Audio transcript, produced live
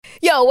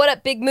Yo, what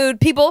up, Big Mood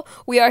people?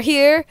 We are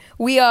here.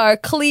 We are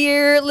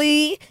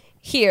clearly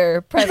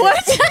here. Present.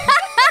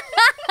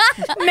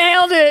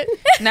 Nailed it.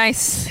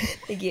 Nice.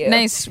 Thank you.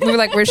 Nice. We were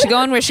like, where's she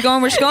going? Where's she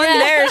going? Where's she going?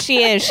 There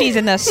she is. She's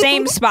in the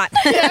same spot.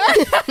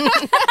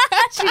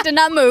 She did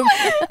not move.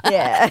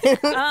 Yeah.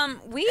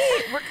 We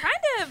were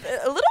kind of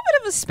a little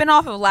bit of a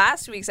spin-off of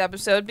last week's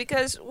episode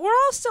because we're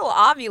all still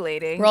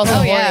ovulating. We're all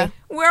still horny.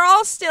 We're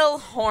all still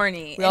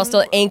horny. We all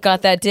still ain't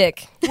got that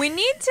dick. we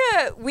need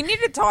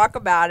to talk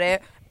about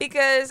it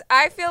because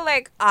I feel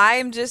like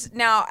I'm just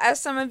now, as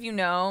some of you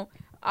know,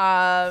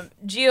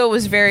 Gio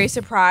was very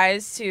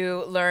surprised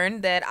to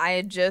learn that I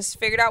had just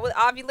figured out what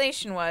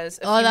ovulation was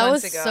a few That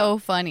months was ago. so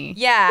funny.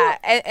 Yeah,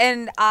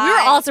 and We were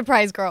all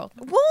surprised, girl.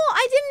 well,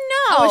 I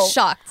didn't know. I was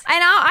shocked.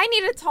 And I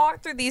need to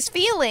talk through these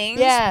feelings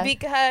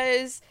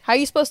because How are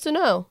you supposed to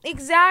know?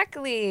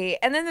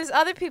 exactly. And then there's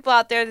other people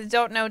out there that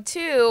don't know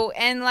too,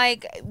 and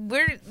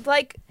we're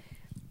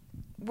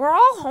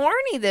all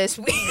horny this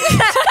week.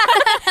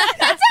 That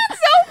sounds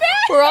so bad.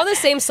 We're all the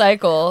same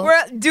cycle.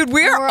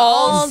 We're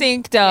all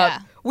synced up. Yeah.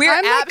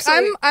 We're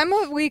absolutely. I'm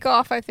a week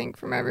off, I think,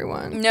 from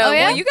everyone. No, Oh,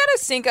 yeah? well, you gotta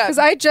sync up. Because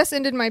I just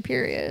ended my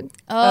period.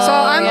 Oh, So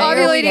I'm yeah,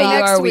 ovulating you are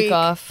next a week week.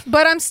 off.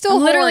 But I'm still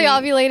I'm literally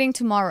horny. ovulating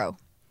tomorrow.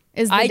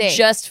 Is the I day.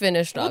 just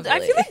finished Well, ovulating. I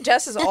feel like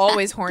Jess is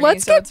always horny.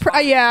 Let's so get... it's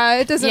fine. yeah,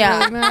 it doesn't Yeah.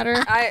 really matter.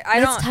 I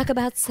don't. talk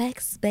about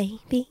sex,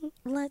 baby.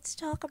 Let's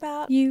talk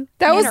about you.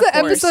 That was the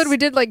intercourse. episode we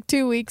did like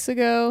 2 weeks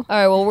ago. All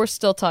right, well, we're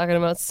still talking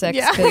about sex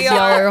Yeah. because We y'all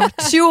are. are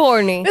too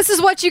horny. This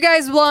is what you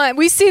guys want.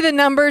 We see the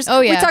numbers.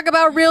 Oh, yeah. We talk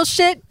about real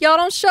shit. Y'all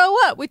don't show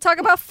up. We talk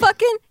about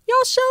fucking.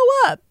 Y'all show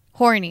up.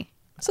 Horny.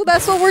 So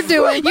that's what we're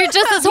doing. You're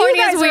just as horny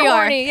as we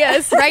are. Horny,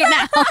 yes. Right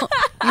now.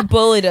 You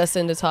bullied us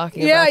into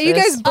talking Yeah, about you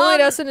this. guys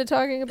bullied us into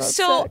talking about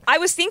So sex. I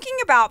was thinking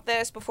about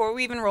this before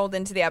we even rolled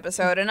into the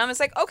episode, and I was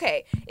like,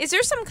 okay, is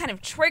there some kind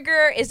of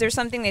trigger? Is there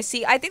something they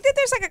see? I think that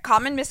there's like a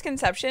common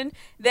misconception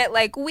that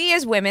like we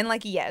as women,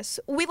 like yes,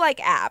 we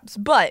like abs,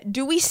 but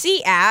do we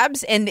see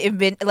abs and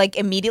like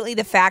immediately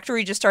the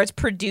factory just starts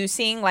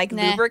producing like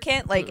Nah.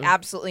 lubricant? Like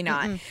absolutely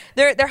not.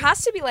 There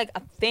has to be like a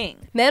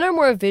thing. Men are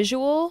more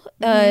visual,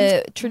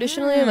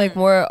 traditionally, like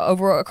more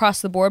over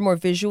across the board, more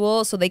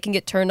visual, so they can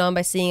get turned on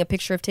by seeing a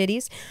picture of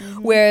titties.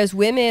 Whereas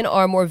women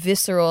are more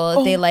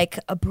visceral. They like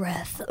a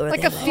breath or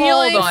Like they a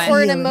feeling on.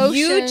 for an emotion.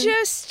 You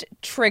just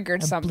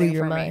triggered something blew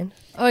your for mind. me.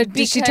 Oh,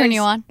 did she turn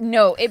you on?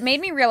 No, it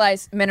made me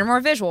realize men are more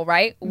visual,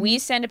 right? We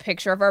send a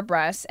picture of our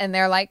breasts and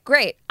they're like,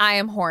 great, I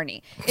am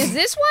horny. Is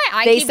this why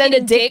I They keep send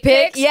a getting dick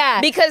pic? pics? Yeah.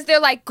 Because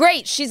they're like,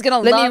 great, she's going to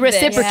Let me love this.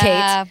 reciprocate.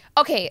 Yeah.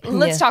 Okay,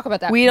 let's Yeah. talk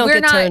about that. We don't We're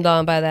get not- turned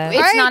on by that.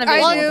 It's not a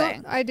visual I do.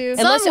 thing. I do.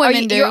 Unless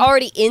women do. you're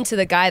already into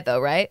the guy, though,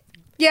 right?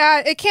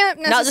 Yeah, it can't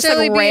Not just, like,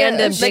 necessarily be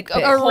random a, dick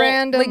like, pic. a Whole-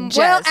 random. like Well,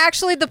 Jess.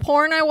 actually, the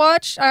porn I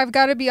watch, I've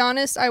got to be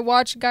honest, I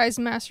watch guys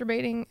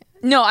masturbating.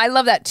 No, I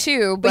love that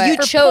too. But you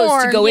For chose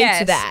porn, to go yes,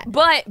 into that.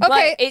 But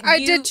Okay, but I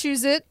did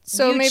choose it,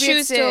 so you maybe choose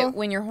it's still. it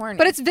when you're horny.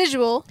 But it's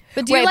visual.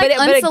 But do Wait, you like but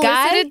a unsolicited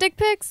guy- dick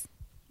pics?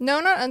 No,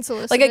 not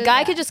unsolicited. Like a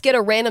guy could just get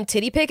a random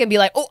titty pic and be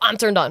like, "Oh, I'm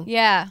turned on."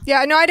 Yeah.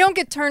 Yeah, no, I don't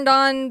get turned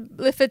on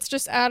if it's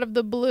just out of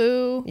the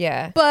blue.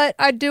 Yeah. But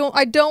I don't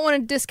want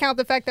to discount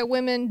the fact that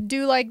women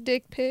do like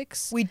dick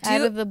pics. We Out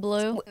do of the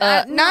blue.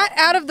 Not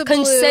out of the blue.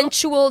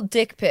 consensual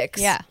dick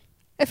pics. Yeah.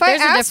 If I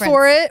There's a ask difference.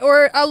 for it,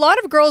 or a lot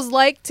of girls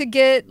like to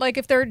get, like,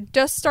 if they're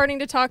just starting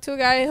to talk to a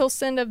guy, he'll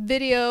send a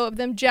video of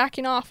them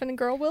jacking off, and a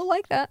girl will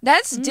like that.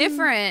 that's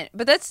different.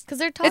 But that's Because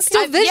they're talking. It's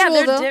still yeah, visual,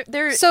 they're though.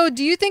 they're- So,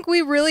 do you think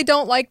we really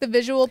don't like the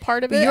visual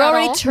part of it? You're at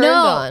already all? turned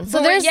on. So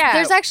Well, there's yeah.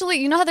 there's actually,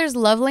 you know how there's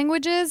love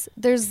languages?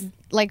 There's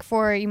like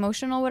for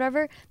emotional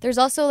whatever. There's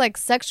also like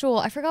sexual.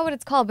 I forgot what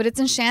it's called, but it's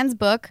in Shan's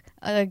book,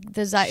 Game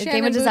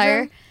Shannon of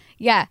Desire. Boodram?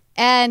 Yeah.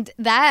 And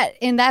that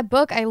in that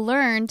book I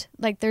learned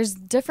like there's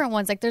different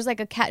ones. Like there's like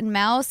a cat and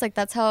mouse. Like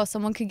that's how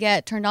someone could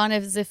get turned on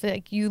as if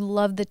like you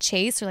love the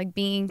chase or like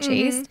being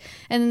chased.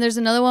 And then there's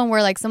another one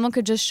where like someone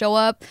could just show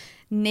up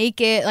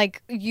naked,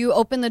 like you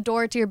open the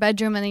door to your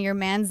bedroom and then your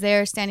man's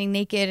there standing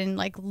naked and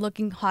like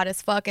looking hot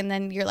as fuck, and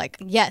then you're like,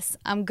 yes,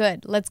 I'm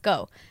good, let's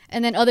go.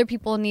 And then other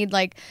people need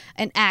like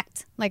an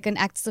act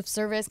of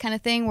service kind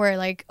of thing where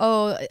like,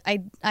 oh,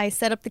 I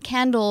set up the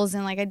candles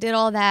and like I did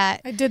all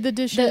that. I did the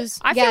dishes.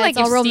 I Yeah, feel like it's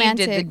if all Steve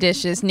romantic. did the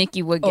dishes,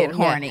 Nikki would get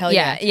horny. Hell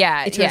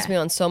yeah. It turns me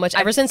on so much.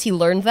 Ever since he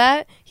learned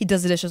that, he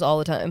does the dishes all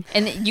the time.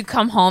 And you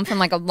come home from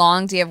like a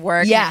long day of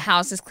work. Yeah. And the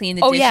house is clean.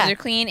 The Oh, dishes yeah. are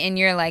clean, and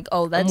you're like,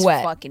 oh, let's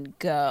wet. fucking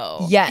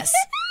go. Yes.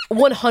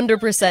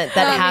 100%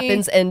 that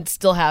happens and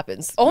still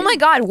happens. Oh my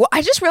God!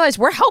 I just realized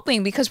we're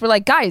helping because we're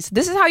like, guys,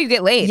 this is how you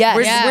get laid. Yes.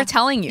 We're, Yeah. we're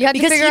telling you. You have to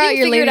Because he figure out didn't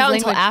your figure it ladies' out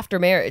until language. after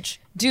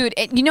marriage. Dude,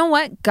 and you know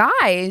what?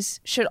 Guys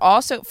should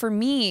also, for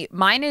me,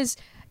 mine is,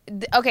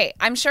 okay,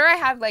 I'm sure I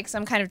have like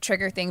some kind of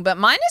trigger thing, but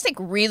mine is like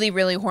really,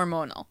 really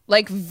hormonal.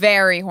 Like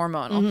very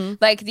hormonal.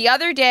 Like the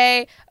other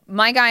day,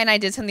 my guy and I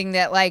did something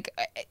that like,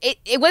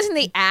 it wasn't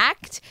the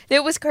act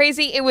that was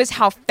crazy. It was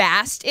how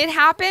fast it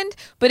happened,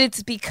 but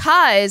it's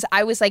because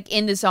I was like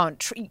in the zone.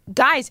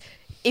 Guys,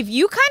 if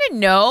you kind of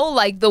know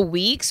like the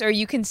weeks, or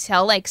you can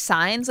tell like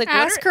signs, like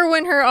Ask her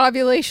when her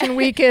ovulation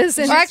week is,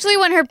 and Or actually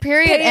when her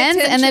period Pay ends,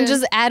 and then attention.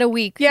 just add a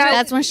week. Yeah.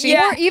 That's when she.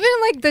 or even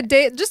like the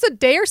day, just a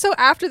day or so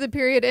after the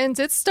period ends,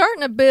 it's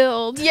starting to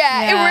build.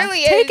 yeah, Yeah. it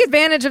really Take is.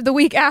 advantage of the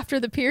week after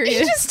the period. You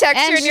just text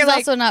her And and she's you're like,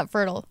 also not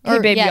fertile. "Hey,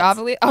 baby, yes.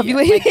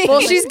 ovulating."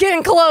 Well, she's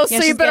getting close, Yeah,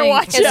 so you she's better getting-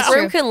 watch it's And out.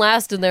 sperm can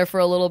last in there for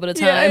a little bit of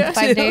time. Yeah, yeah.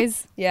 5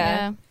 days.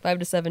 Yeah. 5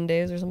 to 7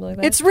 days or something like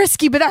that. It's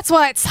risky, but that's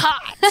why it's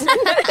hot.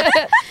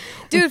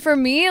 Dude, for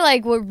me,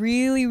 like what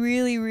really,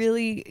 really,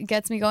 really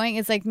gets me going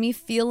is like me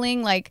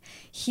feeling like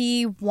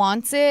he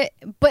wants it,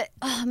 but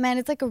oh man,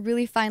 it's like a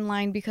really fine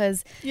line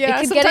because Yeah,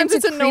 it could get sometimes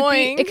into it's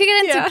annoying. It could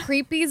get into Yeah.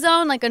 creepy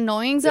zone, like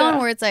annoying zone, Yeah.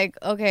 where it's like,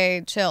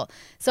 okay, chill.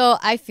 So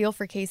I feel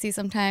for Casey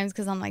sometimes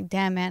because I'm like,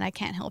 damn man, I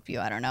can't help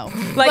you. I don't know.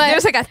 like But-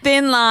 there's like a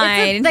thin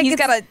line, and like he's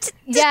it's- got a.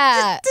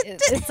 yeah,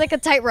 it's like a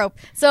tightrope.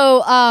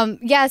 So,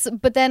 yes,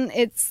 but then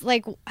it's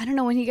like I don't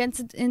know when he gets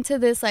into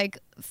this like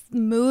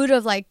mood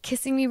of like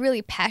kissing me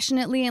really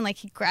passionately, and like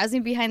he grabs me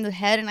behind the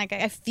head, and like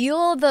I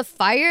feel the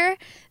fire.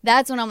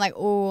 That's when I'm like,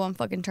 oh, I'm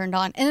fucking turned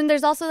on. And then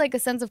there's also like a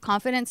sense of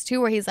confidence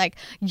too, where he's like,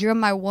 you're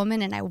my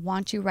woman, and I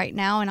want you right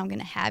now, and I'm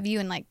gonna have you,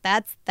 and like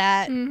that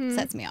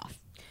sets me off.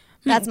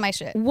 That's my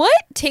shit. What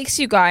takes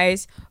you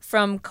guys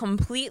from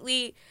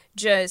completely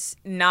just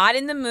not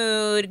in the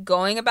mood,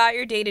 going about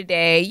your day to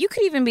day? You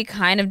could even be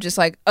kind of just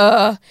like,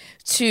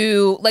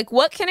 to like,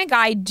 what can a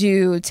guy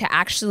do to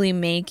actually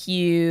make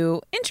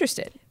you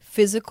interested?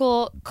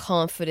 physical,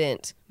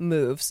 confident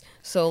moves.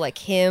 So like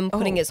him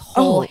putting his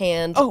whole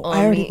hand on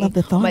I already me, love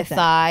the thought my of that.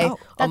 thigh. Oh. on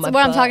That's my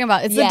what I'm butt. talking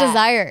about. It's the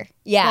desire.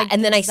 Yeah, Like,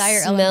 and the then I desire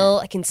smell.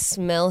 element. I can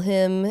smell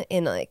him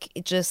in like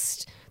it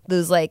just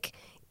those like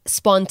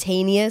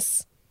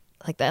spontaneous,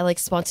 like that, like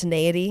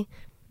spontaneity.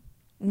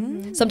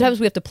 Sometimes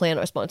we have to plan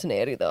our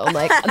spontaneity though. I'm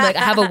like I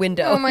have a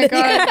window. Oh my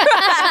god.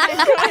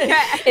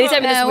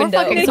 Anytime in this we're window,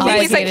 fucking it's He's like,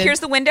 complicated. here's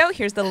the window,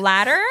 here's the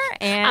ladder,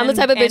 and I'm the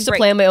type of bitch to break.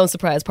 plan my own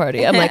surprise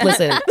party. I'm like,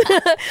 listen,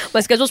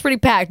 my schedule's pretty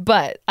packed,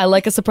 but I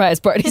like a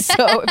surprise party. So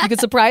if you could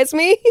surprise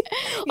me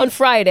on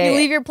Friday, You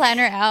leave your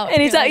planner out.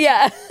 anytime, You're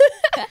like,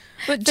 yeah.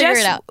 But Figure Jess,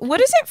 it out. what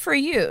is it for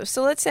you?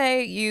 So let's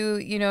say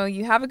you know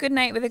you have a good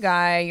night with a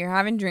guy, you're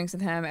having drinks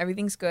with him,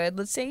 everything's good.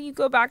 Let's say you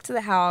go back to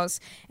the house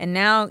and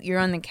now you're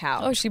on the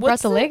couch. Oh, she brought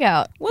the leg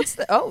out. What's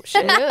the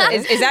shit?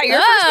 Is that your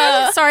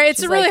first move? Sorry,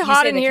 it's She's really like, "You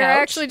hot say in the here. I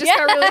couch?" actually just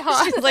got really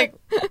hot. She's like,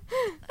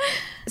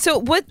 So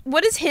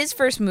what is his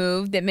first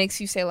move that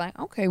makes you say like,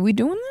 okay, we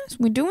doing this?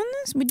 We doing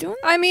this? We doing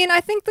this? I mean, I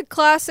think the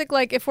classic,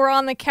 like, if we're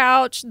on the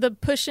couch, the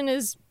pushing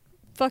his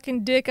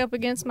fucking dick up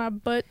against my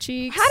butt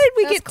cheeks. How did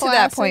we That's get to that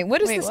classic. point?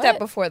 What is Wait, the step what?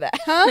 before that?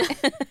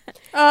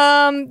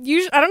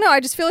 Usually, I don't know. I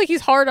just feel like he's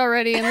hard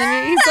already, and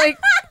then he's like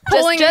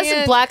pulling Just me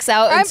in. blacks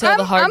out until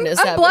the hardness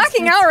I'm happens.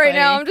 blacking That's out right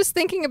now. funny. I'm just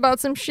thinking about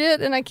some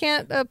shit, and I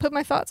can't put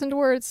my thoughts into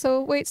words.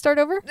 So wait, start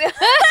over.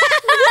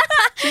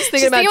 Just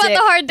thinking about think about dick.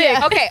 the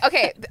hard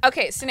dick.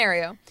 Okay.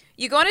 Scenario.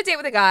 You go on a date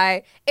with a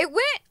guy. It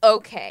went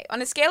okay.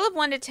 On a scale of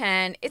 1 to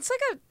 10, it's like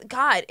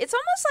it's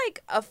almost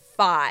like a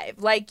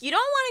 5. Like, you don't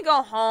want to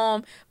go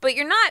home, but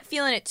you're not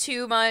feeling it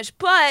too much.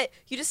 But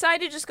you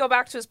decide to just go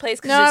back to his place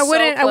because No, I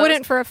wouldn't. I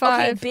wouldn't for a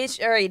 5. Okay,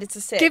 bitch. All right, it's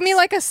a 6. Give me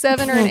like a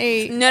 7 or an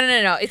 8.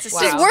 No. It's a Wow.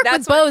 6. Just work That's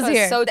with what- bows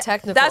here. So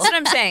technical. That's what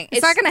I'm saying.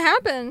 It's not gonna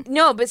happen.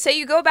 No, but say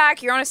you go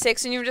back, you're on a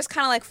 6, and you're just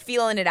kind of like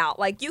feeling it out.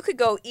 Like, you could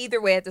go either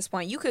way at this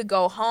point. You could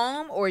go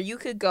home, or you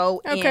could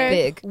go in. Okay.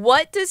 Big.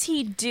 What does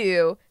he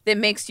do that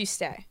makes you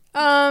stay?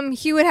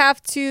 He would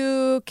have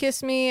to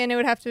kiss me, and it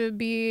would have to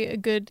be a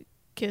good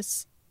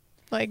kiss.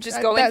 Like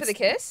Just go in for the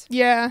kiss?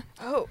 Yeah.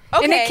 Oh,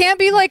 okay. And it can't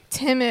be like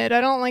timid.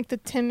 I don't like the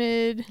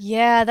timid.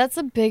 Yeah, that's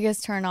the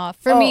biggest turn off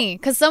for me.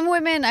 Because some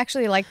women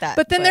actually like that.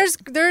 But then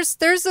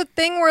there's a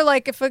thing where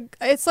like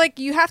it's like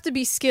you have to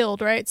be skilled,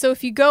 right? So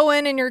if you go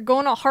in and you're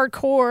going all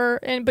hardcore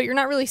but you're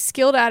not really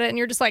skilled at it, and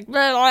you're just like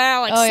blah,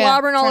 blah, like Oh, yeah.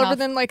 slobbering all Turn over off.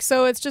 them, like,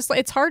 so it's just like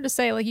it's hard to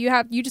say. Like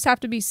you just have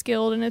to be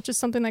skilled, and it's just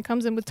something that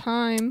comes in with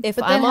time. If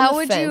But I'm then on how the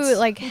would fence, you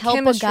like help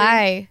chemistry. a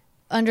guy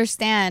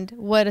understand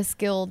what a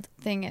skilled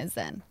thing is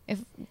then? If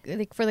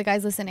like for the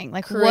guys listening,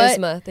 like what?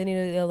 charisma, they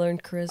need to learn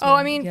charisma. Oh,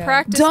 I mean, Yeah.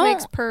 practice Don't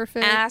makes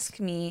perfect. Ask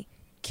me,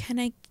 can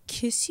I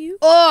kiss you?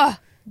 Oh,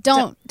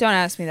 don't. Don't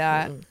ask me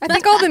that. I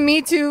think all the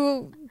Me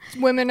Too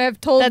women have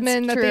told That's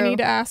men that they true. need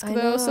to ask I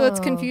though, so it's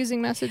know. confusing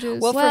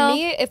messages. Well, Well, for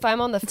me, if I'm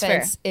on the it's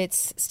fair. fence,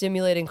 it's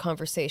stimulating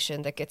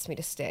conversation that gets me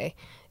to stay.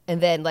 And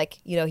then, like,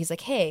 you know, he's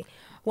like, "Hey,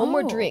 one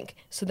more drink."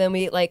 So then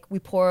we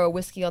pour a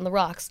whiskey on the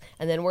rocks,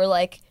 and then we're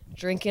like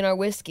drinking our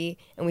whiskey,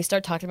 and we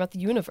start talking about the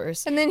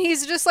universe. And then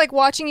he's just like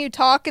watching you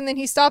talk, and then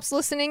he stops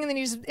listening, and then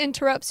he just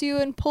interrupts you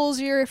and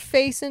pulls your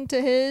face into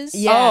his.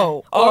 Yeah.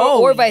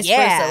 Oh, or vice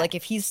yeah. versa. Like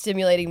if he's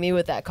stimulating me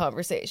with that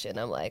conversation,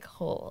 I'm like,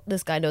 "Oh,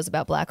 this guy knows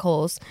about black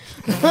holes."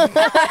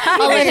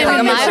 I'll let him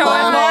in my Show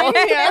hole.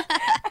 him. Yeah.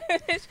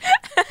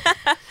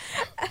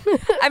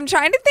 I'm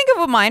trying to think of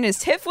what mine is.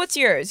 Tiff, what's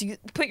yours? You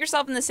put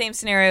yourself in the same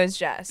scenario as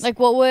Jess. Like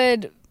what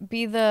would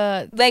be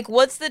the? Like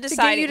what's the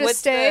deciding? you to what's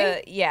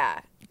stay? the yeah?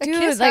 A Dude,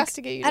 kiss like, has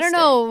to get you to I don't stay.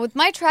 know. With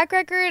my track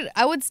record,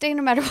 I would stay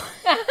no matter what.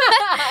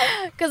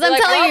 Because I'm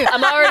Like, telling well, you,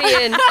 I'm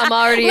already in. I'm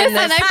already in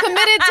listen, this. I've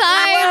committed time.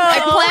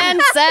 I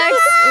planned sex.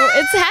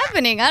 It's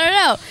happening. I don't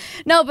know.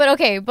 No, but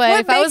okay. But What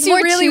if I was makes you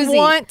more really choosy,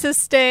 want to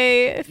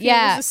stay? If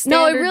yeah, it was a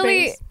no,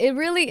 standard it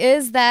really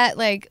is that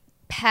like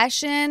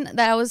passion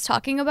that I was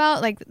talking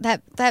about, like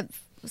that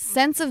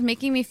sense of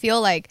making me feel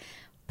like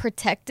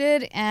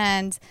protected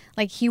and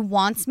like he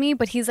wants me,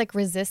 but he's like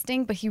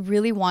resisting, but he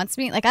really wants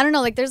me. Like I don't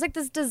know, like there's like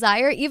this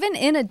desire. Even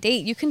in a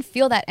date, you can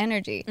feel that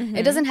energy.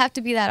 It doesn't have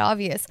to be that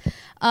obvious.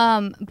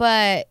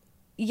 But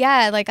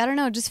yeah, like I don't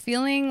know, just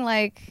feeling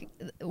like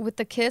with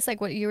the kiss,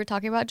 like what you were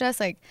talking about, Jess,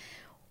 like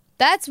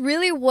that's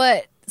really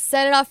what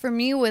set it off for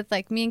me with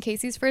like me and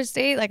Casey's first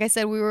date. Like I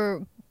said,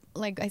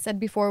 like I said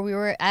before, we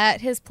were at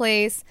his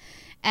place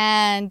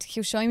and he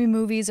was showing me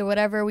movies or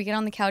whatever. We get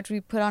on the couch, we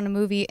put on a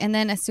movie, and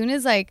then as soon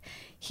as like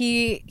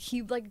he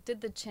like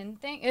did the chin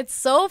thing, it's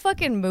so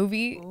fucking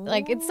movie.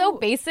 Like it's so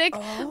basic,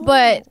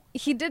 but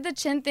he did the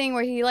chin thing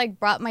where he like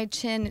brought my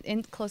chin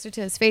in closer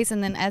to his face,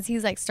 and then as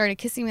he's like started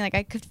kissing me, like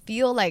I could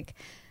feel like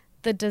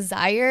the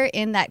desire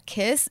in that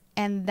kiss,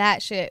 and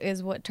that shit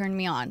is what turned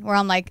me on, where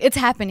I'm like, it's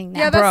happening now.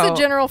 Yeah, that's Bro.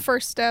 the general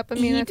first step. I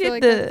mean, he I feel did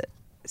like the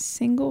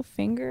single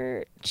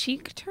finger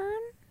cheek turn.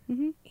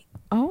 Mhm.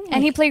 Oh,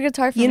 And he played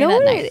guitar for You me know that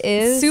what night. it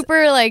is?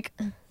 Super like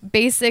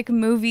basic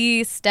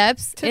movie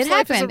steps. Tips It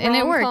Life is a happened and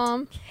it worked.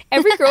 rom-com.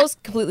 Every girl's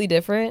completely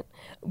different,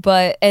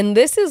 and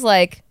this is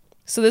like,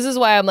 so this is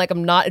why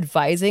I'm not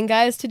advising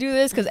guys to do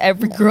this, because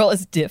every girl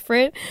is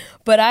different.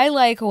 But I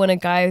like when a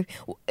guy,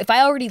 if I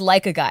already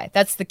like a guy,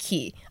 that's the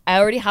key. I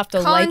already have to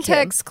like him.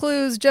 Context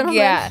clues, gentlemen.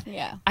 Yeah.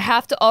 Yeah. I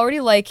have to already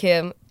like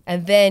him,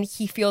 and then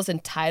he feels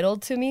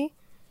entitled to me.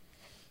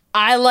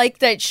 I like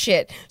that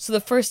shit. So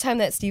the first time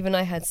that Steve and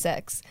I had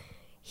sex,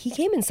 he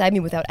came inside me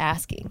without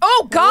asking.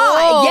 Oh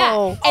God!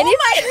 Yeah. And Oh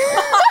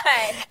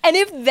my God! And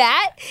if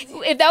that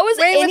was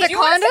Wait, with any, a You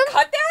want us condom? to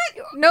cut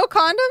that? No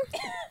condom?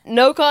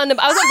 no condom,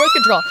 I was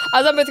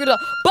on birth control.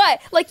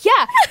 But like,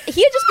 yeah,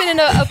 he had just been in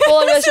a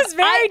full-on relationship. is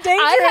very I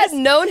dangerous. had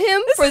known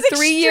him for is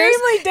 3 years.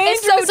 extremely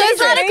It's so dangerous So it's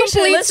not a dangerous.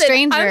 complete Listen,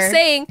 stranger. I'm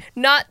saying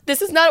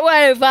this is not what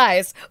I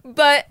advise,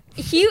 but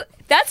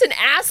that's an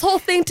asshole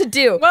thing to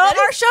do. Well, That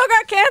is- our show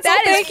got canceled.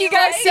 that is Thank you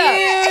guys. fucked See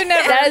up. you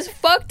never. That is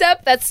fucked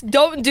up.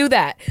 Don't do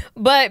that.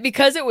 But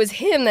because it was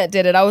him that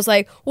did it, I was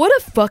like, what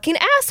a fucking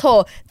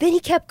asshole. Then he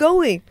kept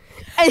going.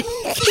 And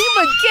he came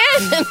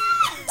again.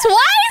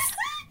 Twice?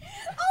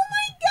 Oh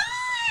my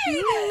God!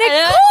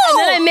 And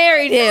then I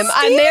married him.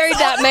 I married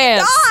that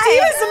man.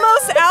 Steve is the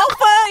most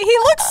alpha. He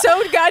looks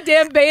so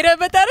goddamn beta,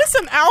 but that is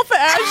some alpha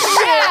ass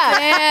shit.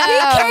 Yeah.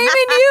 He came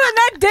in you, and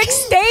that dick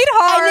stayed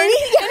hard,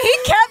 and he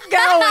kept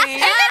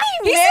going. And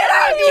then he said,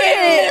 "I'm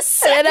getting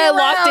this." And then I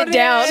locked it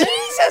down.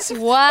 Jesus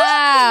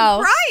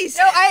Wow. Christ!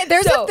 No,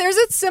 there's So-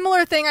 a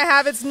similar thing I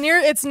have.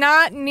 It's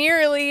not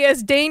nearly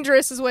as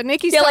dangerous as what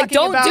Nikki's Yeah, talking like,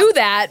 don't about. do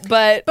that.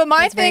 But But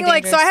my That's very thing,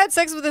 like, so dangerous. I had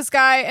sex with this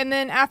guy, and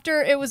then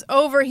after it was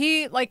over,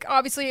 he, like,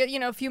 obviously,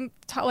 a few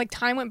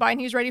time went by, and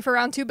he was ready for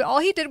round two. But all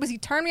he did was he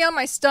turned me on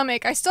my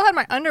stomach. I still had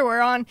my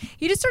underwear on.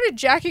 He just started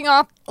jacking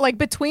off, like,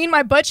 between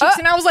my butt cheeks,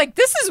 and I was like,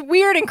 this is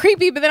weird and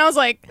creepy. But then I was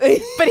like,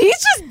 but he's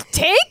just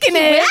taking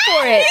it. went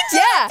for it.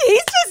 Yeah.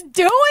 He's just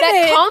doing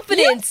That it.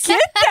 confidence. You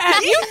get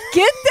that. You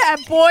get that,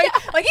 boy.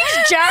 Like,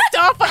 he's jacked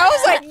off. I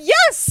was like,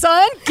 yes,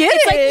 son, get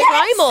It's it. like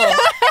primal.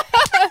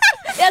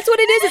 That's what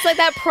it is. It's like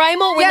that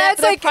primal, when Yeah, that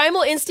it's like-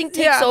 primal instinct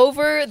takes Yeah.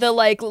 over the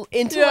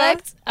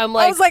intellect. I'm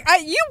like, I was like,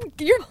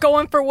 you're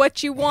going for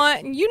what you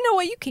want, and you know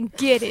what, you can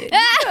get it.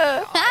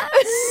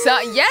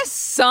 Yes,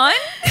 son.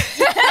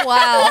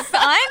 Wow.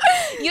 Son.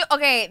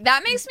 Okay,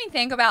 that makes me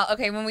think about,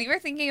 when we were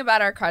thinking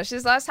about our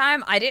crushes last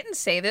time, I didn't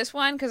say this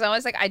one because I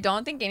was like, I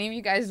don't think any of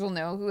you guys will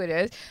know who it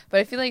is, but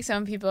I feel like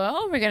some people,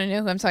 we're going to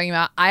know who I'm talking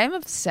about. I am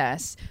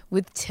obsessed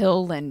with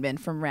Till Lindemann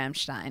from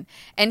Rammstein.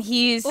 And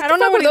he's... I don't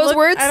know fuck what are he those look-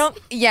 words? I don't.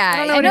 Yeah, I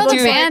don't know I what know he the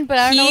looks like. band, but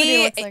I don't know what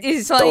he looks like.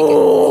 is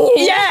like,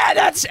 yeah,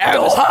 that's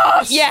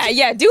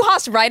yeah,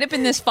 Du-Hast right up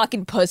in this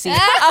fucking pussy.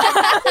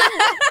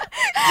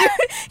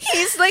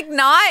 He's like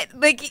not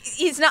like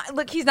he's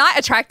not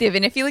attractive,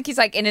 and I feel like he's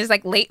like in his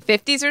like late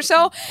 50s or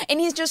so, and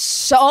he's just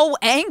so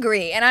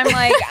angry, and I'm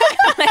like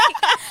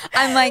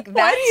that's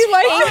Why do you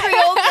like angry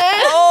old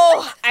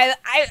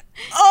man?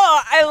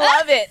 I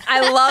love it.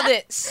 I love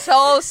it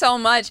so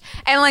much.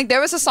 And like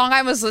there was a song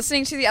I was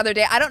listening to the other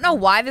day. I don't know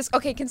why this.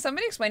 Okay, can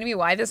somebody explain to me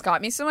why this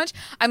got me so much?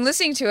 I'm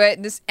listening to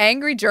it. This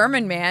angry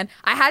German man.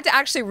 I had to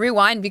actually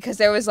rewind because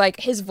there was like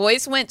his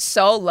voice went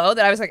so low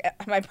that I was like,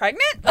 "Am I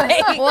pregnant?"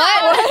 Like,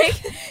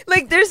 What?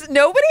 Like there's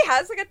nobody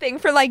has like a thing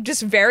for like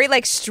just very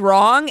like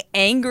strong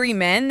angry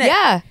men.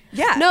 That,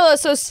 yeah. No,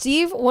 so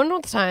Steve, one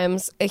of the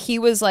times he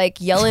was like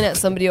yelling at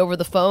somebody over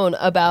the phone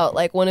about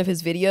like one of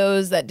his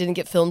videos that didn't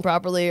get filmed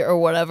properly or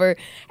whatever.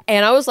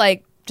 And I was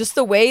like, just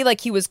the way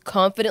like he was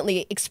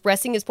confidently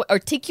expressing his point,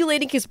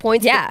 articulating his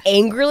points Yeah.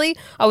 angrily.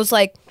 I was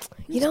like,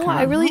 you know,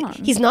 I really,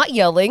 he's not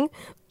yelling.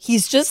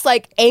 he's just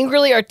like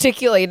angrily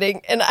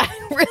articulating, and I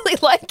really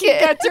like it.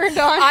 Got turned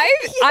on.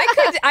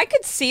 I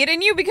could see it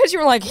in you because you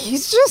were like,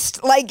 he's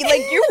just like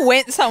you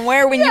went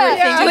somewhere when you were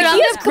thinking. But about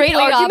he has great complete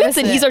arguments,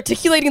 and opposite. he's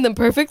articulating them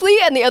perfectly,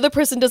 and the other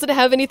person doesn't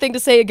have anything to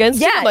say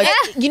against him. Like,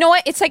 you know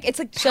what? It's like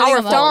Showing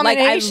powerful. Like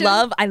domination.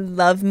 I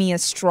love me a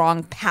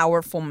strong,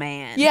 powerful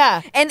man.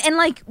 Yeah. and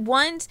like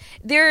once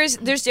there's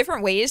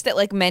different ways that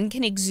like men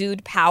can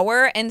exude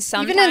power, and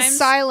sometimes Even in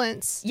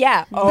silence.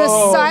 yeah.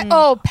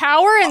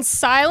 Power and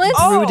silence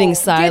brooding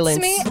silence.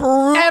 gets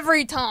me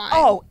every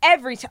time.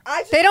 Every time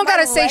They don't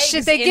gotta say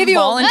shit. They give you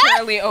a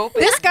voluntarily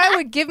open. This guy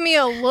would give me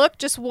a look,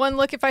 just one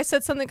look. If I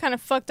said something kind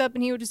of fucked up,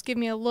 and he would just give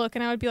me a look,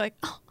 and I would be like,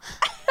 oh.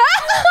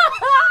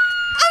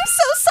 I'm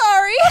so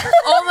sorry.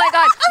 Oh my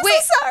god. Wait,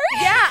 so sorry.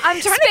 Yeah,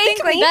 I'm trying to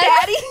think like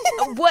Daddy.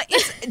 what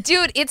is,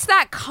 dude? It's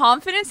that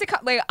confidence.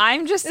 Like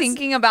I'm just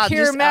thinking about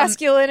Pure just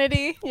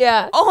masculinity.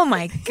 Yeah. oh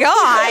my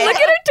god. Look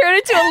at her turn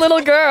into a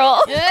little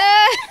girl.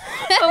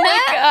 Oh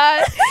my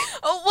god.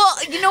 Oh,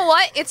 well, you know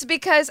what? It's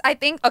because I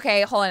think,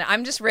 okay, hold on.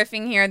 I'm just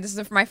riffing here. This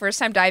is my first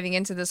time diving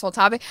into this whole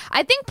topic.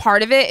 I think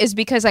part of it is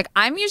because like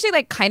I'm usually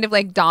like kind of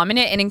like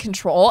dominant and in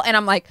control. And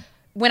I'm like,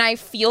 when I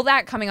feel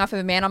that coming off of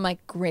a man, I'm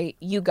like, great,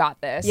 you got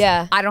this.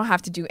 Yeah. I don't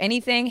have to do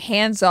anything.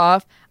 Hands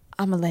off.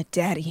 I'm going to let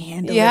daddy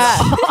handle Yeah.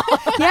 it.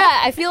 Yeah,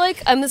 I feel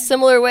like I'm the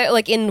similar way.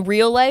 Like in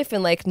real life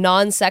and like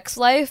non-sex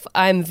life,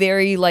 I'm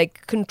very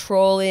like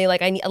controlling.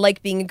 Like I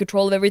like being in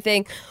control of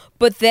everything.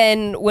 But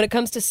then when it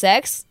comes to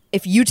sex,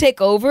 if you take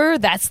over,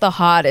 that's the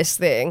hottest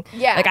thing.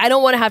 Yeah. Like I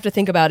don't want to have to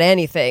think about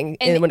anything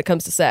when it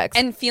comes to sex.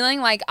 And feeling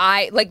like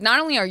not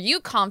only are you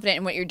confident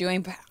in what you're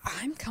doing, but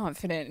I'm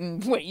confident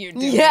in what you're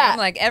doing. Yeah.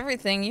 Like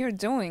everything you're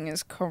doing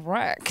is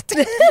correct.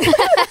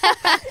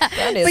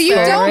 That is But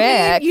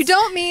correct. you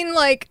don't mean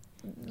like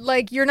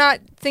you're not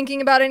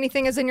thinking about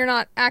anything, as in you're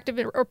not active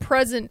or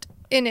present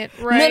in it,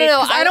 right? No.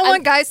 'Cause I don't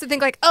want guys to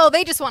think like, oh,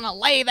 they just want to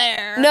lay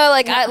there. No,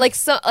 like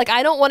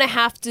I don't want to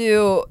have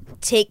to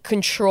take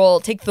control,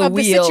 take the Of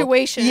the wheel.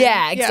 situation.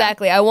 Yeah, Yeah.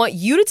 exactly. I want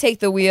you to take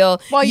the wheel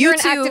While you you're an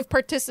two- active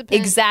participant.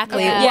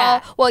 Exactly.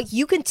 Yeah. Well,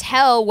 you can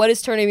tell what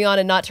is turning me on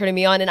and not turning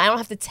me on, and I don't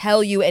have to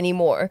tell you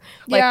anymore.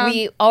 Like Yeah.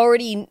 we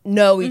already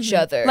know each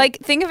other. Like,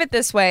 think of it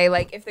this way: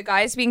 like, if the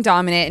guy's being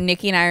dominant and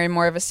Nikki and I are in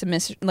more of a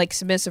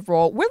submissive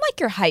role, we're like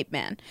your hype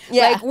man.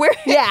 Yeah. Like, we're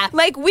Yeah.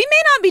 like we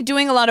may not be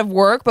doing a lot of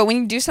work, but when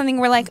you do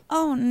something, we're like,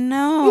 oh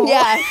no.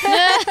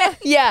 yeah,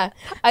 yeah.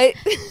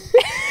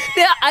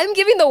 Yeah, I'm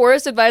giving the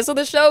worst advice on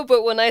the show,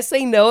 but when I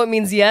say no, it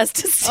means yes.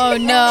 To Oh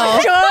no.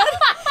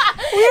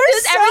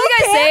 Just everything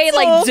I say,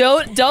 like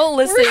don't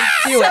listen to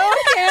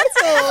it.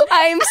 Canceled.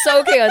 I'm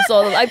so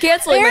canceled. I'm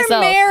canceling They're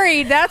myself.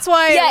 married. That's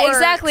why. it Yeah, works.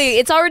 exactly.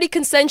 It's already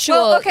consensual.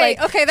 Well, okay,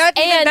 like, okay. That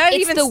it's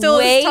even the still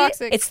way, is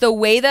toxic. It's the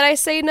way that I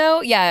say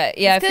no. Yeah.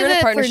 If you're in a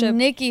For partnership,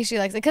 Nikki, she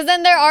likes it. Because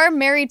then there are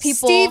married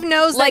people. Steve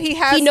knows like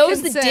that he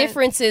knows consent. the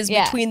differences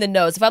Yeah. between the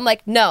no's. If I'm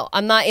like, no,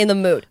 I'm not in the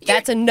mood.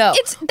 That's a no.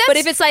 that's- But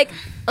if it's like,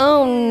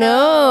 oh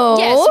no,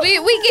 Yes,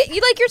 we get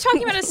you. Like, you're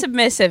talking about a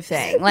submissive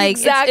thing. Like,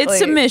 Exactly. it's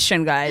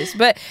submission, guys.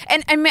 But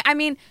and I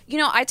mean, you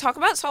know, I talk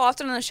about so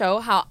often on the show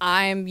how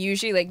I'm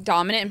usually like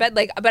dominant in bed.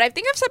 Like, but I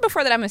think I've said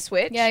before that I'm a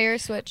switch. Yeah, you're a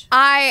switch.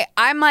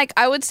 I'm like,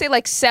 I would say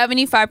like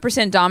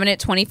 75%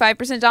 dominant,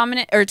 25%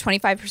 dominant, or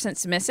 25%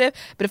 submissive.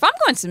 But if I'm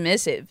going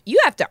submissive, you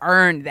have to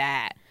earn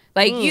that.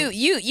 Like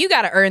you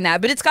got to earn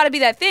that. But it's got to be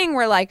that thing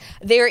where like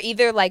they're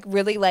either like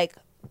really like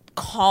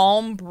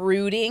calm,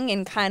 brooding,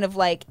 and kind of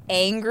like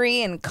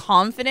angry and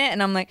confident,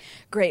 and I'm like,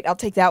 great, I'll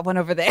take that one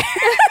over there.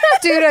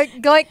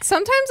 Dude, like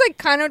sometimes I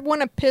kind of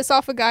want to piss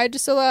off a guy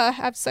just so that I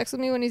have sex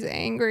with me when he's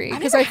angry,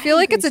 because I never feel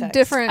had like it's a angry sex.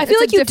 different. I feel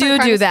it's like a you different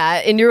kind do of-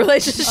 that in your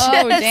relationship.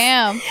 Oh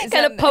damn.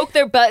 Kind of poke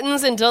their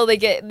buttons until they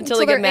get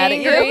they're mad at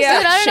you. angry. Yeah.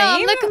 Dude, I don't know. I'm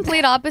Shame? the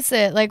complete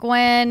opposite. Like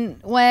when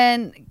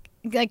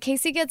like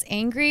Casey gets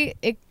angry,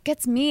 it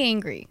gets me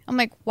angry. I'm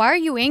like, why are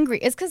you angry?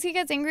 It's because he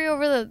gets angry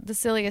over the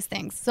silliest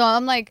things. So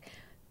I'm like,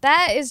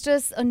 that is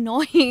just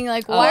annoying.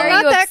 Like, why Well, are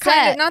not you that upset?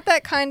 kind of, not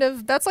that kind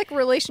of. That's like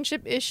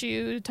relationship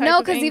issue type. No,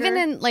 of because even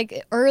anger. in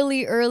like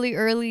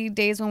early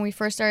days when we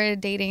first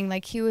started dating,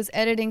 like he was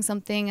editing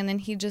something and then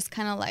he just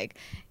kind of like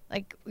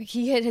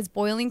he hit his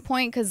boiling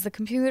point because the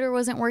computer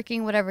wasn't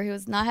working, whatever. He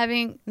was not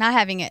having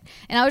it,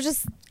 and I was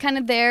just kind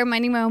of there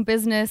minding my own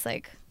business,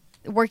 like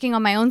working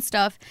on my own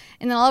stuff.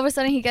 And then all of a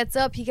sudden he gets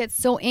up, he gets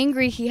so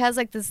angry, he has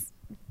like this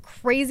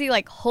crazy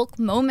like Hulk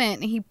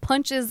moment, and he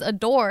punches a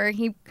door.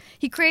 He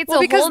creates a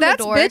hole because in the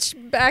that's door.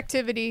 bitch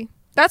activity.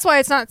 That's why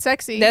it's not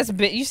sexy.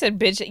 You said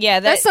bitch. Yeah,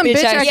 That's some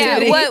bitch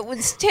activity. Yeah,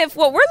 Tiff,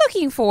 what we're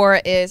looking for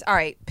is, all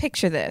right,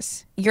 picture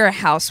this. You're a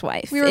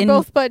housewife. we were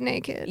both butt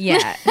naked.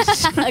 Yeah.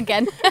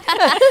 again.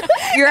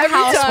 You're a Every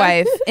time.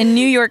 housewife in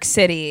New York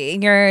City.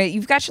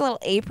 You've got your little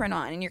apron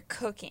on and you're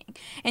cooking.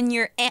 And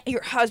your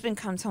husband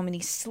comes home and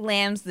he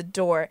slams the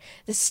door.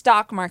 The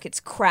stock market's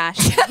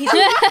crashing.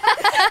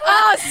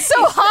 Oh, it's so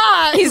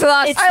hot. He's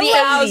lost It's the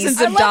thousands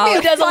 80s. of dollars.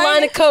 He does a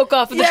line of coke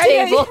off of the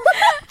table.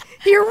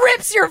 He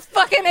rips your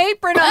fucking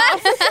apron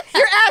off.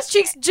 Your ass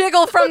cheeks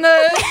jiggle from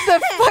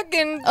the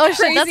fucking. Oh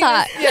shit, that's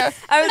hot. Yeah.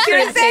 I was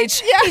gonna say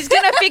he's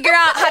gonna figure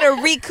out how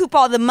to recoup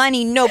all the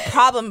money, no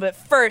problem. But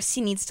first,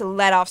 he needs to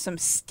let off some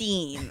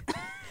steam.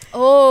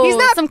 Oh, He's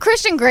not- some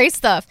Christian Grey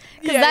stuff.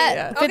 Because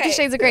Yeah. 50 Okay.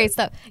 Shades of Grey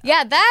stuff.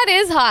 Yeah, that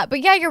is hot.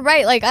 But yeah, you're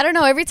right. Like, I don't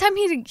know. Every time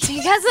he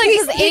has like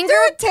his He anger.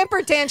 threw a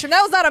temper tantrum.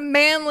 That was not a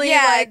manly.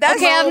 Yeah, like, that's-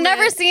 Okay, I've moment.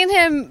 never seen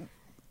him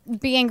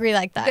be angry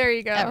like that. There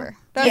you go. Ever.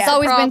 That's It's the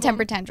always problem. been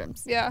temper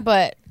tantrums. Yeah.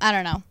 But I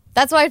don't know.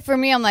 That's why for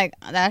me, I'm like,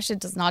 that shit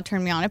does not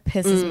turn me on. It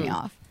pisses me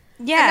off.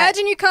 Yeah.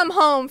 Imagine you come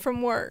home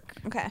from work.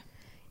 Okay.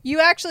 You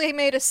actually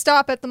made a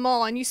stop at the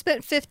mall and you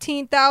spent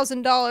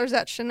 $15,000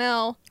 at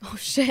Chanel. Oh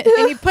shit.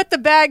 And you put the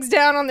bags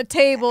down on the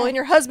table and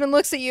your husband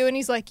looks at you and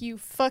he's like, you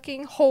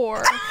fucking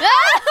whore.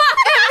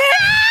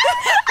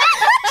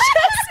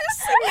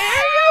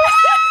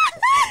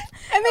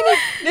 And then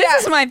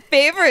This is my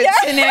favorite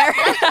scenario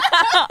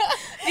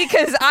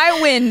because I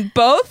win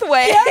both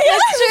ways.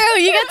 That's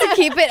true. You get to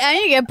keep it and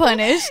you get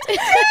punished. This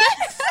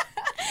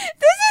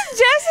is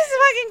just as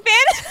fucking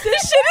fantasy.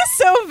 this shit is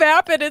so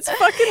vapid. It's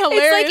fucking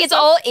hilarious. It's like it's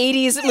all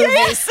 80s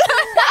movies.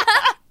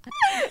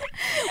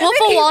 Wolf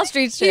of Wall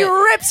Street He shit.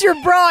 rips your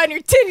bra and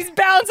your titties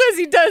bounce as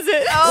he does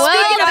it.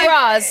 Speaking of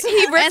bras,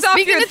 He rips And off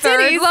speaking your of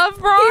third titties, love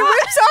bra. He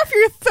rips off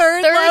your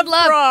third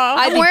love bra.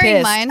 I'd I'm be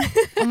wearing pissed. mine.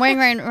 I'm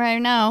wearing right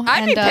now.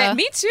 I'd be and, pissed.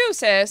 Me too,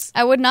 sis.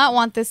 I would not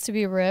want this to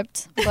be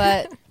ripped,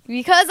 but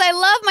because I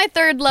love my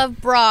Third Love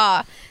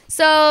bra.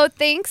 So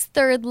thanks,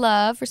 Third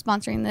Love, for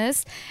sponsoring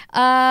this.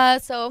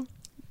 So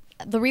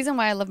the reason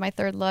why I love my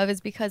Third Love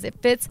is because it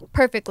fits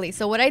perfectly.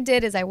 So what I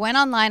did is I went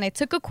online, I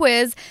took a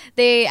quiz.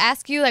 They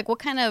ask you like what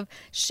kind of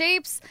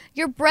shapes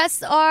your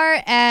breasts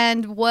are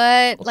and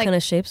what what like kind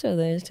of shapes are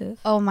those too?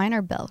 oh, mine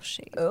are bell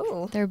shaped.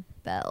 Oh. They're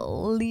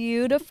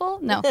beautiful.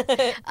 No.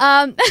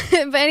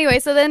 But anyway,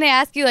 so then they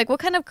ask you like what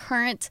kind of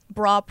current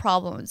bra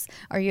problems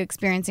are you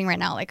experiencing right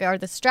now? Like are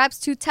the straps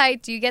too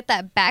tight? Do you get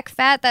that back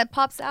fat that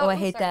pops out? Oh, I I'm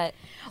hate sorry. that.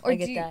 Or I do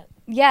get you- that.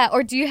 Yeah,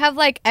 or do you have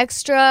like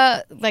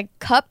extra like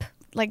cup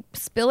like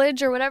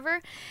spillage or whatever?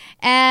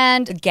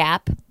 And The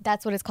gap.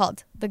 that's what it's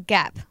called, the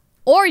gap.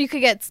 Or you could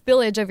get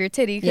spillage of your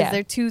titty because Yeah.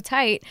 they're too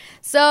tight.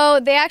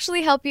 So they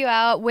actually help you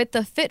out with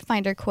the Fit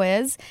Finder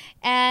quiz,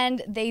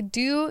 and they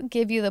do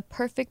give you the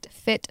perfect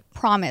fit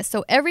promise.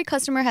 So every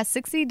customer has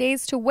 60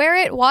 days to wear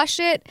it, wash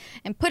it,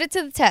 and put it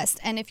to the test.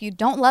 And if you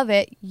don't love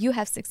it, you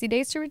have 60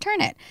 days to return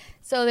it.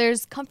 So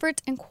there's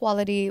comfort and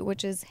quality,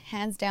 which is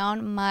hands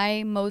down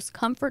my most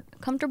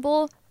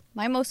comfortable,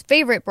 my most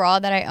favorite bra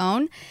that I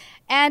own.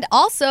 And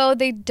also,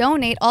 they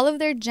donate all of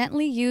their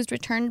gently used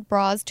returned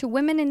bras to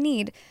women in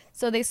need.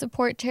 So they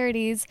support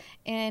charities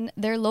in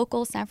their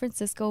local San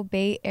Francisco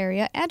Bay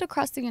Area and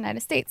across the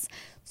United States.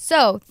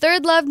 So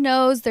Third Love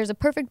knows there's a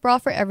perfect bra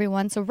for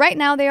everyone. So right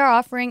now they are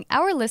offering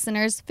our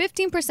listeners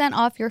 15%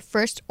 off your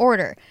first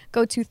order.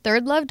 Go to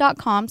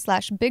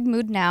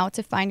thirdlove.com/bigmood now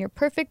to find your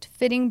perfect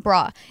fitting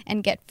bra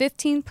and get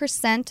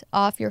 15%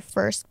 off your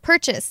first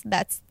purchase.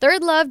 That's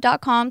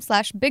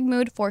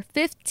thirdlove.com/bigmood for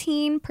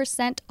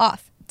 15%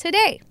 off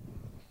today.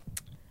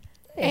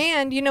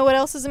 And you know what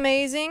else is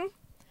amazing?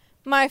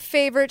 My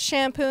favorite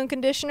shampoo and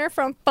conditioner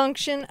from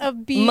Function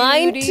of Beauty.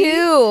 Mine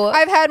too.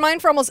 I've had mine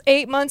for almost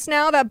 8 months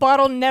now. That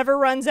bottle never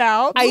runs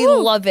out. I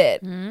love it.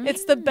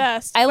 It's the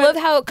best. I But- love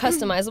how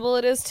customizable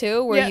it is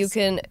too, where Yes.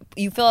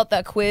 you fill out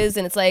that quiz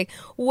and it's like,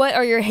 what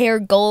are your hair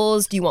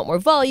goals? Do you want more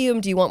volume?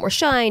 Do you want more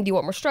shine? Do you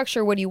want more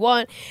structure? What do you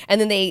want? And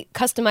then they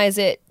customize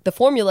it, the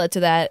formula to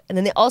that, and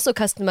then they also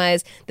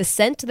customize the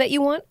scent that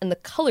you want and the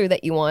color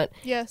that you want.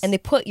 Yes. And they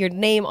put your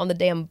name on the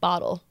damn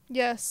bottle.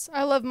 Yes,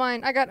 I love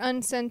mine. I got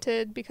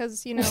unscented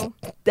because, you know,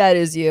 That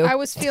is you. I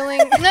was feeling.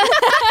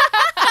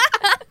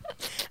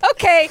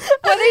 Okay,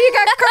 whether you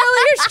got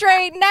curly or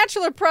straight,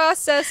 natural or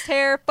processed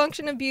hair,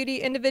 Function of Beauty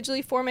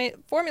individually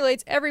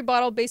formulates every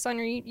bottle based on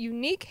your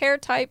unique hair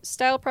type,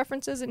 style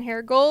preferences, and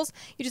hair goals.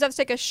 You just have to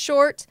take a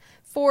short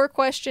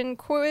 4-question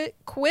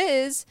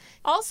quiz.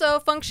 Also,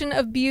 Function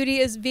of Beauty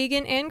is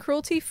vegan and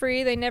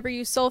cruelty-free. They never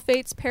use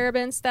sulfates,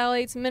 parabens,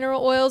 phthalates,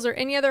 mineral oils, or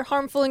any other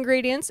harmful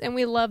ingredients, and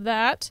we love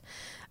that.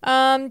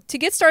 To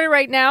get started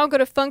right now, go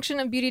to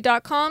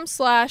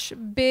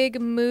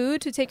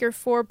functionofbeauty.com/bigmood to take your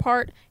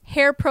 4-part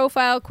hair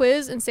profile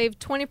quiz and save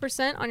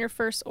 20% on your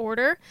first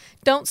order.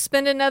 Don't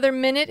spend another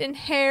minute in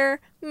hair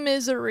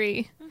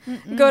misery.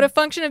 Go to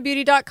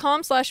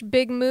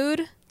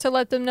functionofbeauty.com/bigmood to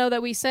let them know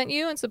that we sent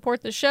you and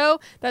support the show.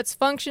 That's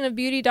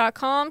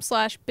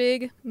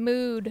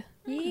functionofbeauty.com/bigmood.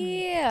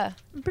 Yeah.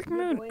 Big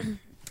mood.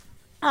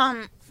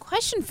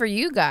 Question for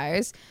you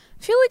guys.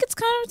 I feel like it's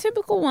kind of a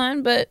typical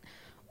one, but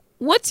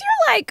what's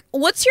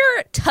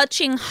your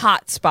touching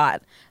hot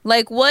spot?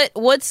 Like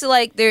what's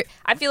like there?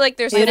 I feel like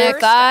there's Inner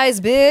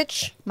thighs,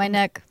 bitch. My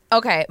neck.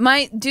 Okay,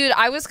 my dude,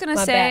 I was gonna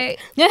My say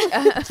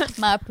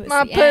My pussy.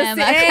 My pussy and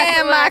my crack.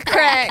 and my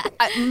crack.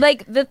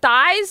 like the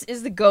thighs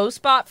is the go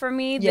spot for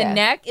me. Yeah. The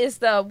neck is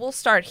the we'll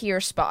start here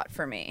spot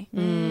for me.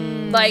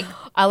 Like,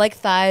 I like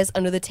thighs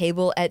under the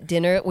table at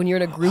dinner when you're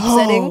in a group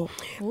setting.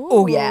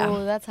 Oh yeah,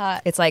 Ooh, that's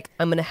hot. it's like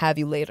I'm gonna have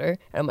you later,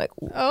 and I'm like,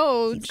 ooh,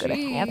 Oh, he's gonna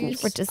have me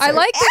for jeez. dessert. I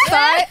like the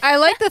thigh. I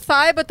like the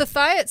thigh, but the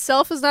thigh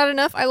itself is not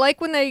enough. I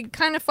like when they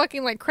kind of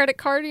fucking like credit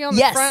card you on the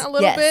Yes, front a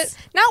little yes.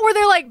 bit. Not where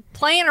they're like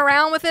playing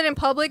around with it in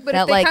public, but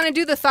That, if they like, kind of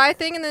do the thigh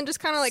thing and then just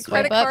kind of like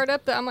swipe credit up. card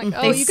up, I'm like,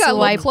 oh, They you got a little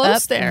swipe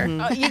close up. there.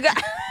 you got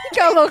You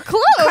got a little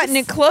close. cutting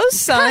it close,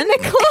 son.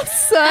 Close,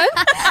 son.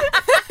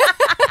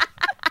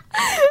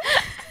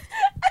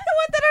 I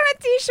want that on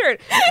a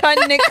t-shirt.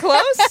 Cutting it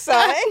close,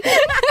 son.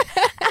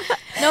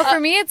 No, for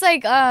me, it's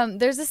like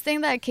there's this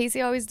thing that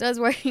Casey always does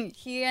where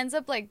he ends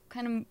up like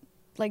kind of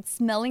like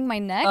smelling my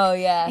neck. Oh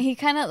yeah. And he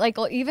kind of like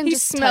will even He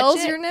just smells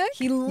touch it. your neck?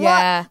 He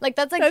Yeah. like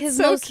that's like That's his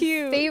so most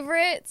cute.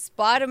 favorite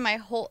spot of my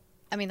whole.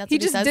 I mean, that's He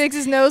what just he says. digs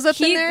his nose up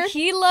in there.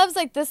 He loves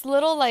like this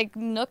little like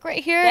nook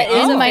right here That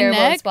is in a my pheromone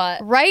neck, spot.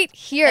 right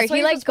here. That's why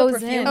He you're like supposed to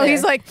goes put in. perfume Oh,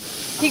 he's like,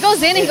 He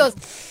goes in and he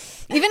goes.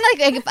 Even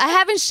like if I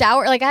haven't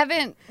showered, like I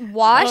haven't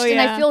washed, Oh, and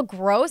yeah. I feel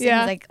gross, and Yeah.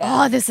 he's like,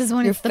 "Oh, this is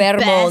when Your it's the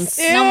pheromones. best."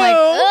 And I'm like, Ew.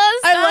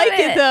 "Oh, I stop like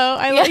it though.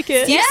 I like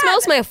it. He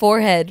smells my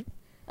forehead.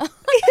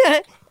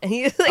 And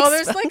he like Oh,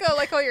 there's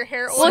like all your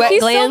hair oil. Well, Sweat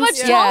he's so glands? much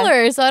Yeah.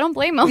 taller, so I don't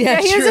blame him. Yeah,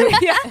 he true.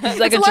 isn't. Yeah, He's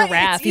like a It's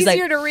giraffe. It's He's like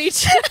easier to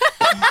reach.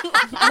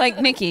 Like,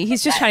 Nikki,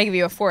 he's just trying to give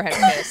you a forehead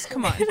kiss.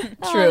 Come on.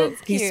 true.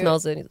 that's He cute.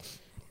 smells it.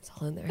 It's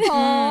all in there.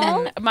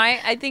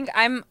 I think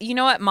you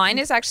know what? Mine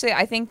is actually,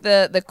 I think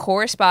the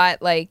core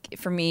spot, like,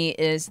 for me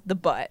is the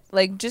butt.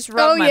 Like, just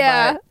rub Oh my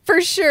yeah, butt.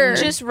 for sure.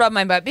 Just rub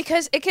my butt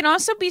because it can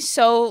also be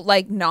so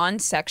like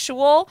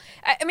non-sexual.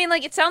 I mean,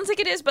 like it sounds like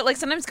it is, but like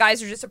sometimes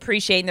guys are just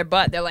appreciating their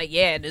butt. They're like,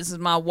 "Yeah, this is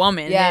my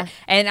woman." Yeah.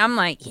 and I'm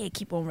like, "Yeah,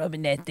 keep on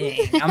rubbing that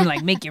thing." I'm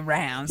like, "Make it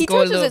round." He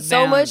touches it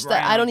so much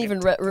that I don't even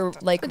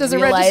like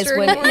doesn't realize register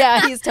when anymore.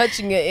 yeah he's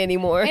touching it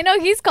anymore. I know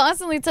he's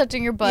constantly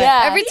touching your butt.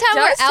 Yeah, Every he time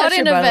we're does out touch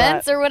in your butt a lot.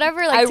 events or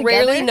whatever, like I together.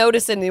 rarely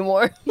notice it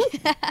anymore.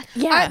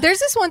 Yeah, There's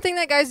this one thing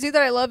that guys do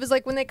that I love is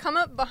like when they come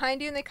up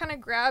behind you and they kind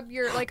of grab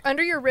your like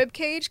under your rib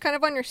cage, kind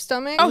of on your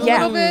stomach a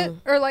yeah. little bit,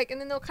 or like, and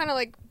then they'll kind of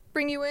like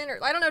bring you in, or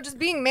I don't know, just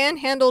being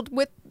manhandled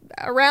with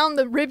around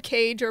the rib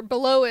cage or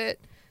below it.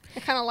 I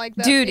kind of like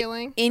that dude.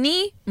 feeling.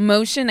 Any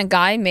motion a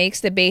guy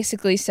makes that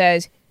basically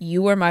says,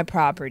 "You are my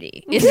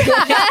property,"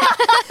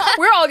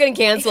 We're all getting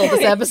canceled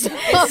this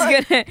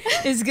episode.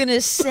 is gonna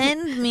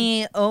send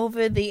me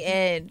over the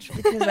edge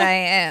because I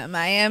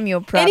am your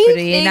property,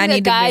 Anything and I need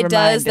a guy to be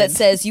does that reminded.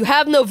 says you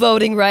have no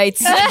voting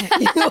rights, you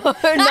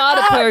are not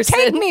a person.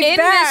 Take me in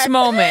back. this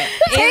moment,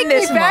 Take in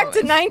this me back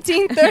to moment.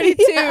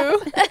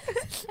 1932.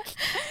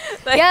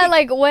 Yeah,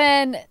 like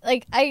when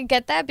like I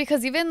get that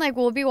because even like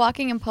we'll be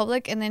walking in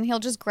public and then he'll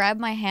just grab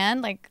my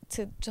hand like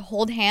to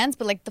hold hands,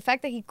 but like the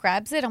fact that he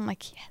grabs it, I'm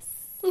like, yes,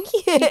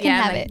 you can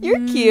have like, it.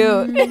 You're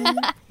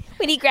cute.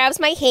 When he grabs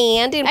my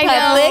hand in I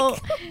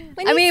public,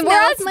 know. I mean, we're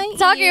all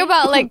talking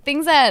about like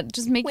things that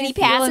just make when me he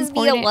feel passes me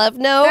a important. love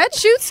note. That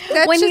shoots.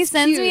 That's when he just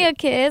sends me a cute.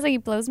 kiss, like he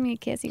blows me a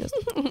kiss, he goes,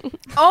 Oh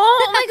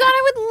my god,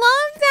 I would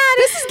love that.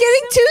 This is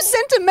getting too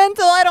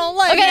sentimental. I don't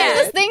like okay, it. there's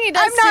this thing he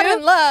does I'm not too.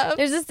 in love.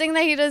 There's this thing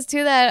that he does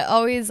too that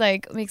always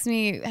like makes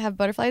me have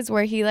butterflies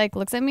where he like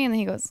looks at me and then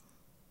he goes,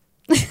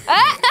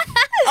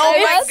 Oh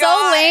it's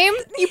so lame.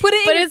 You put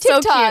it But in your it's so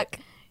TikTok.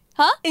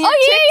 Huh? In your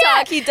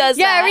TikTok, he does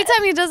Yeah, that. every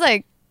time he does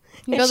like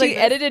he And goes she like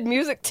this. edited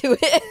music to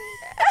it.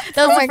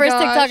 That was Oh the my first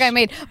gosh. TikTok I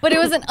made, but it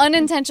was an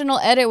unintentional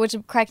edit, which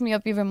cracked me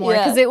up even more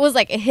Yeah. because it was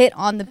like a hit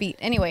on the beat.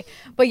 Anyway,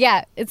 but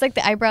yeah, it's like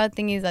the eyebrow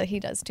thingies that he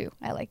does too.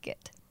 I like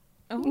it.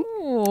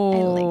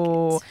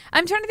 Oh,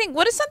 I'm trying to think.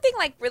 What is something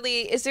like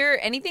really? Is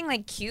there anything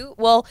like cute?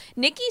 Well,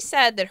 Nikki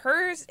said that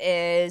hers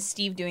is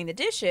Steve doing the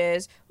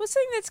dishes. What's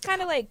something that's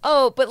kind of like?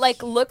 Oh, but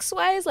like looks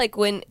wise, like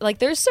when like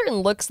there's certain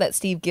looks that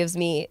Steve gives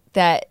me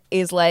that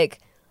is like,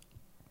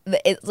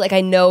 it's like I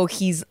know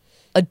he's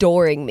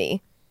adoring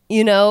me.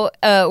 You know,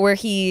 where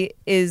he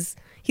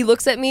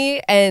looks at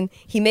me and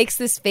he makes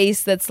this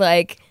face that's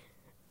like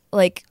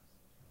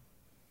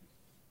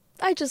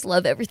I just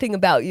love everything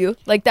about you.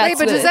 Like that's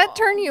Wait, but does that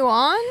turn you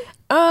on?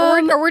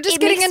 Or we're just it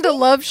getting makes into me-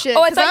 love shit?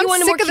 Oh, I 'Cause thought you I'm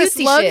wanted sick more of this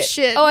cutesy love shit.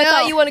 shit. Oh, I No.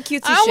 thought you wanted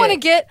cutesy I want to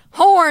shit. get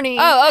horny.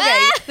 Oh,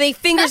 okay. They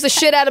fingers the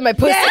shit out of my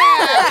pussy.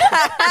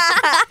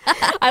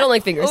 I don't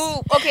like fingers.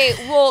 Oh, okay.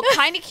 Well,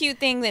 kind of cute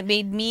thing that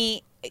made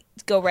me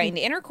go right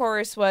into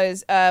intercourse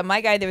was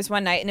my guy. There was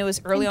one night, and it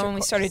was early on when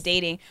we started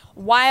dating.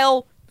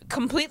 While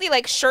completely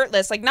like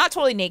shirtless, like not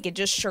totally naked,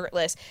 just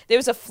shirtless, there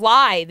was a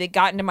fly that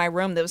got into my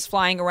room that was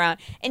flying around,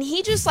 and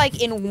he just like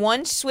in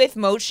one swift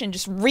motion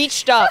just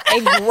reached up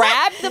and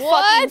grabbed the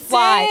fucking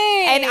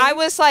fly, and I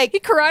was like, He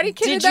karate "Did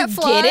kidded you that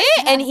fly? get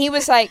it?" And he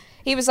was like,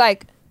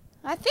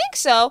 "I think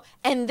so,"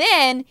 and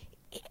then.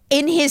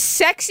 In his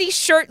sexy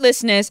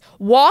shirtlessness,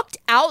 walked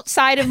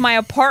outside of my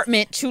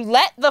apartment to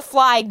let the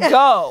fly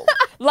go.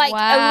 Like a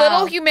Wow.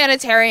 little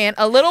humanitarian,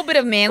 a little bit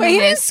of Wait, he didn't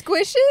manliness.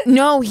 squish it?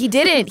 No, he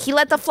didn't. He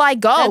let the fly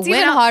go. That's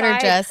went even harder,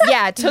 outside. Jess.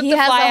 Yeah, took He the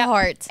has fly a out.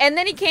 heart. And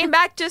then he came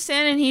back just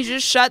in and he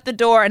just shut the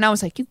door. And I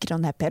was like, "You get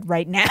on that bed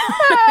right now."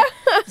 I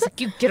was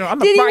like, "You get on." I'm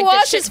Did he gonna ride this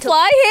wash shit his till-"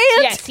 fly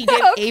hand? Yes, he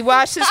did. He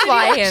washed his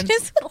fly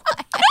hands.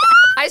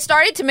 I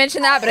started to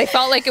mention that, but I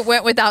felt like it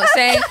went without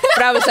saying.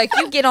 But I was like,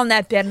 you get on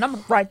that bed and I'm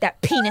going to ride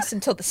that penis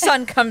until the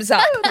sun comes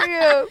up.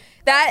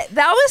 That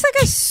was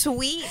like a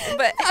sweet,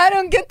 but I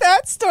don't get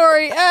that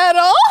story at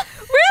all.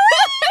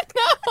 really?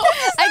 No.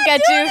 I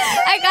got you.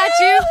 I got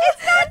you.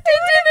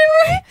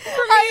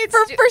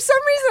 For some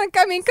reason,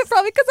 I mean,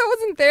 probably because I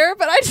wasn't there,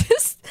 but I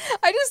just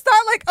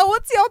thought like, oh,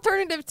 what's the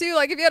alternative too?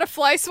 Like if you had a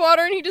fly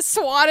swatter and he just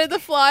swatted the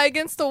fly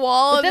against the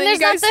wall, and Then then there's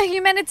you guys, not the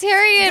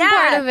humanitarian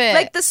part of it.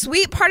 Like the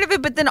sweet part of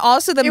it, but then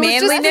also the it was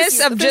just manliness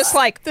this- of just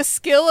like, the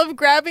skill of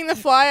grabbing the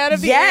fly out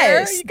of the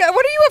Yes. air.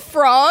 What are you, a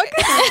frog?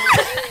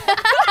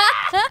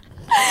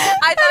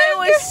 I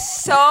thought it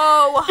was so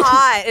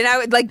hot, and I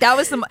would like that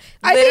was the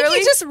I think literally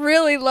you just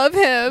really love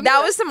him.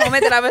 that was the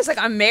moment that I was like,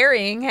 I'm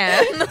marrying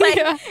him. Like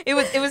Yeah. it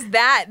was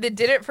that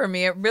did it for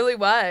me. It really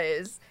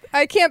was.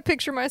 I can't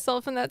picture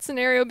myself in that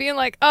scenario being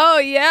like, oh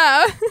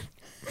yeah,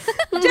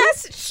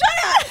 Just shut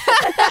up.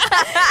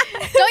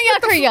 Don't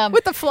yuck her yum.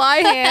 with the fly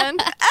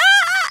hand.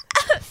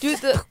 Dude,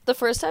 the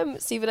first time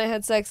Steve and I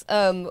had sex,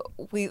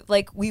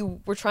 we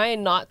were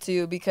trying not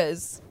to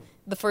because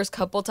the first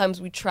couple times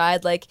we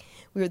tried, like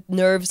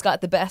nerves got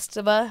the best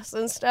of us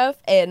and stuff,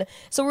 and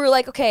so we were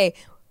like, okay,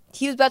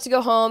 he was about to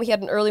go home. He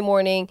had an early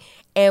morning,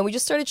 and we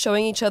just started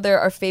showing each other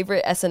our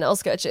favorite SNL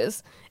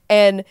sketches.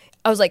 And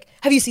I was like,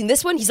 have you seen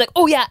this one? He's like,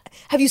 oh yeah,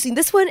 have you seen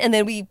this one? And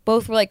then we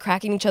both were like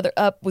cracking each other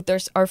up with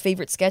our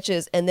favorite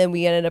sketches, and then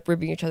we ended up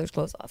ripping each other's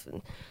clothes off.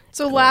 And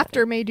So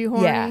laughter made you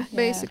horny, Yeah.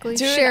 basically.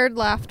 Dude, Shared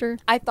laughter.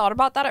 I thought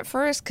about that at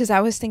first because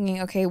I was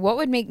thinking, okay, what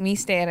would make me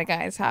stay at a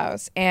guy's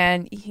house?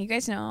 And you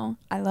guys know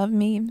I love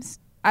memes.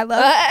 I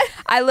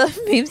love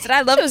memes, and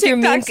I love Shows your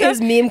TikTok his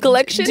stuff. meme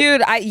collection.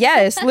 Dude,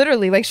 yes,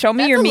 literally, like show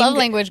me That's your a meme love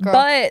language, girl.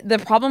 But the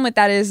problem with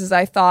that is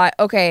I thought,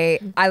 okay,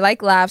 I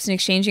like laughs and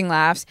exchanging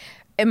laughs.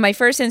 And my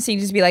first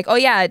instinct is to be like, oh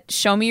yeah,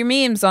 show me your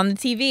memes on the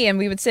TV, and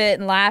we would sit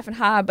and laugh and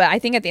ha. But I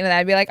think at the end of that,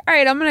 I'd be like, all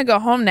right, I'm gonna go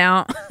home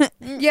now.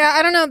 Yeah,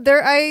 I don't know.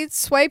 I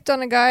swiped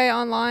on a guy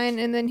online,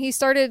 and then he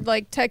started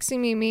like texting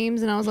me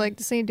memes, and I was like,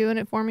 "This ain't doing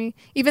it for me."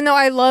 Even though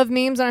I love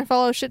memes and I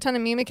follow a shit ton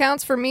of meme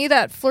accounts, for me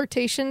that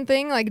flirtation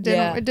thing like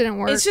didn't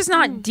work. It's just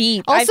not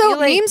deep. I Also, feel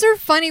like, memes are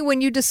funny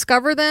when you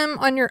discover them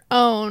on your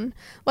own.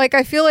 Like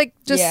I feel like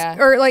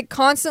or like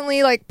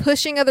constantly like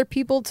pushing other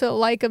people to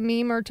like a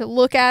meme or to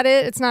look at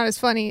it. It's not as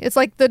funny. It's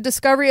like the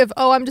discovery of,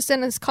 oh, I'm just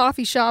in this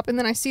coffee shop and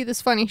then I see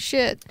this funny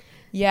shit.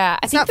 Yeah,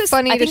 I think not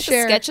funny I to think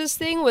share. the sketches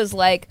thing was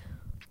like,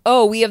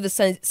 oh, we have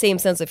the same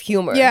sense of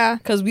humor. Yeah.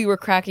 because we were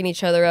cracking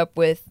each other up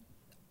with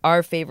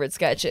our favorite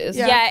sketches.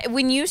 Yeah. Yeah,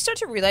 when you start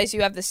to realize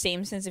you have the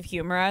same sense of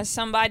humor as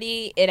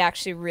somebody, it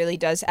actually really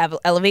does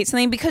elevate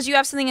something because you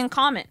have something in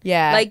common.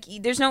 Yeah. like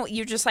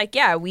you're just like,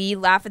 yeah, we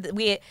laugh at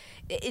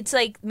it's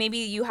like maybe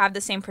you have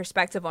the same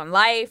perspective on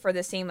life or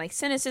the same like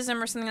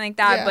cynicism or something like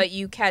that, Yeah. but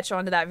you catch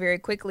on to that very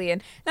quickly,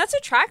 and that's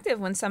attractive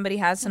when somebody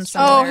has some.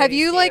 Oh, have similarities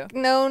you to like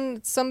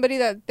known somebody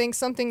that thinks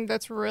something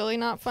that's really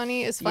not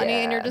funny is funny,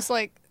 and you're Yeah. just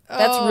like, oh,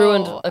 That's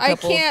ruined a I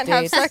couple can't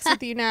have dates. sex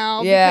with you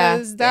now Yeah.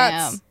 because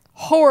that's Damn.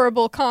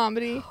 horrible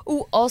comedy.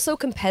 Ooh, also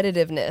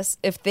competitiveness.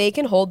 If they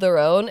can hold their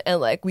own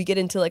and like we get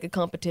into like a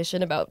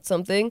competition about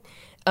something,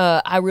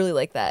 I really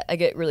like that. I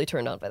get really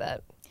turned on by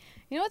that.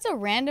 You know what's a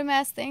random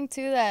ass thing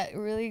too that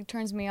really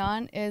turns me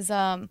on is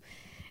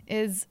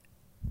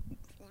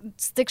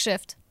stick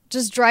shift.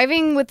 Just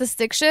driving with the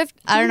stick shift.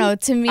 I don't know.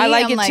 To me, I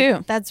like I'm it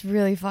too. That's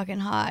really fucking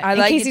hot. I In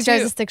like case it he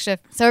drives too. a stick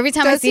shift. So every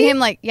time I Does see he? him,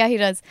 like, yeah, he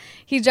does.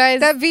 He drives.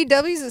 That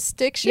VW's a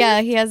stick shift.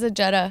 yeah, he has a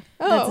Jetta.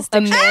 Oh. That's a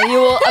stick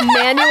shift. A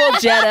manual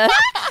Jetta.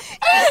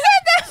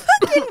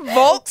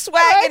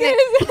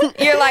 Volkswagen.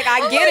 You're like,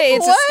 I get it,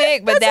 it's What? a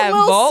stick, but That's a that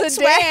little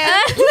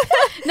Volkswagen.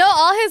 sedan. No,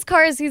 all his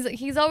cars.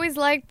 He's always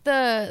liked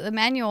the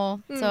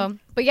manual. So,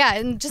 but yeah,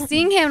 and just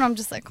seeing him, I'm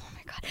just like, oh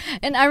my god.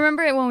 And I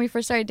remember when we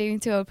first started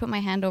dating too, I would put my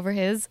hand over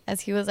his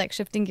as he was like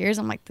shifting gears.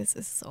 I'm like, this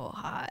is so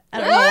hot. I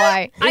don't know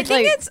why. I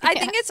think like- I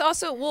think it's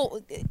also,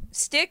 well,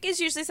 stick is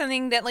usually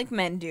something that like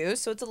men do,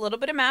 so it's a little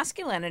bit of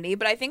masculinity,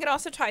 but I think it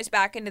also ties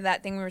back into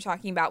that thing we were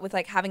talking about with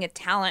like having a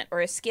talent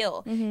or a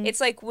skill. It's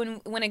like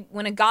when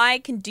a guy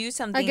can do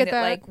something get that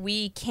that. like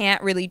we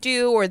can't really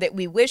do or that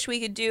we wish we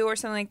could do or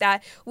something like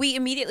that, we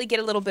immediately get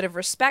a little bit of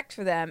respect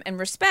for them, and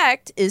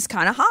respect is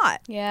kind of hot.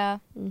 Yeah.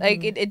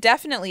 Like it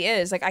definitely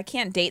is. Like I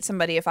can't date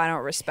somebody if I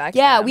don't respect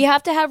Yeah, them. we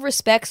have to have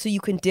respect so you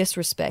can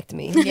disrespect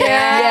me.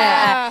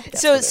 Yeah.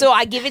 So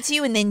I give it to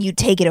you, and then you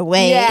take it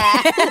away.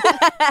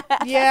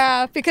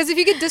 Yeah, because if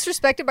you get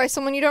disrespected by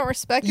someone you don't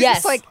respect, you're Yes.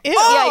 just like, ew.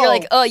 Yeah, you're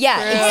like, oh yeah,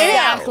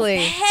 exactly.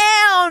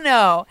 Hell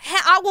no.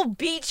 I will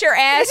beat your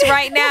ass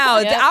right now.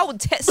 Yep. I will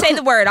say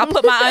the word. I'll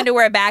put my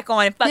underwear back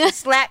on and fucking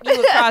slap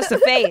you across the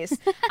face.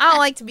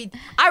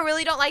 I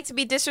really don't like to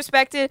be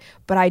disrespected,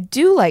 but I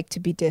do like to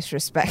be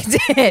disrespected.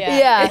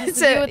 Yeah. To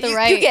do with the you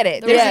right- get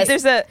it. the There's, right-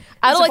 there's a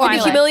I don't there's a like to be fine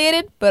line.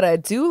 humiliated, but I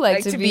do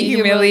like to be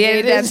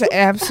humiliated. That's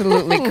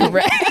absolutely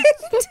correct.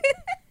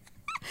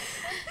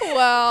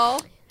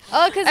 Well,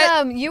 Oh,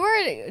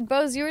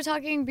 because you were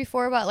talking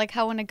before about like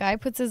how when a guy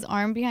puts his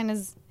arm behind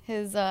his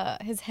his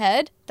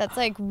head that's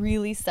like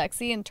really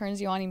sexy and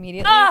turns you on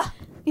immediately.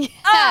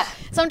 Yeah.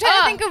 So I'm trying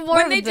to think of more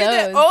when of they those. do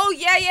that. Oh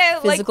yeah,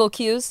 like Physical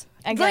cues.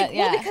 I like get,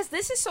 yeah. well, because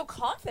this is so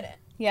confident.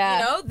 Yeah.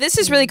 You know, This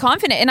is really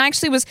confident. And I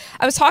actually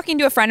I was talking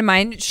to a friend of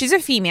mine. She's a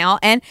female,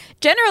 and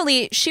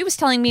generally she was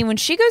telling me when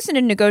she goes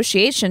into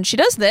negotiation, she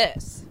does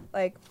this.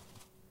 Like,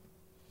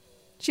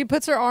 She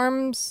puts her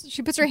hands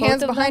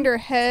of behind her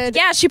head.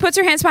 yeah, she puts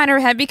her hands behind her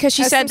head because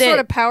she as said some that sort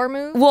of power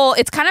move. well,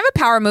 it's kind of a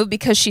power move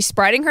because she's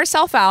spreading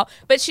herself out,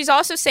 but she's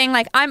also saying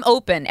like, I'm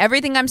open.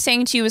 Everything I'm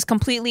saying to you is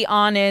completely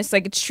honest.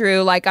 Like, it's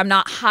true. Like, I'm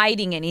not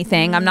hiding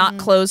anything. I'm not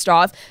closed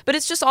off. But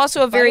it's just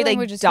also a very like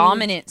language is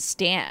dominant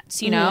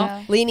stance, you know?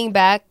 Yeah. Leaning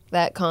back,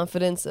 that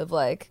confidence of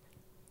like,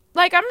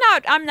 Like, I'm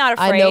not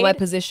afraid. I know my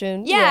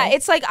position. Yeah,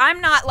 it's like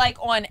I'm not like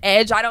on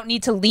edge. I don't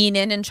need to lean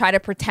in and try to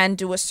pretend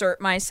to assert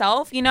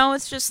myself. You know,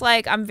 it's just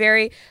like I'm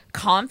very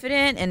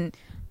confident and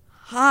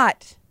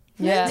hot.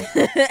 Yeah.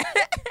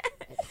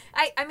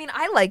 I mean,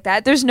 I like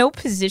that. There's no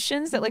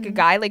positions that like a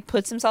guy like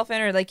puts himself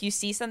in, or like you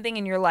see something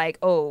and you're like,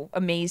 oh,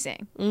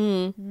 amazing.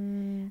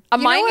 Mm-hmm. know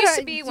Mine what used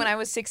to I- be when I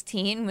was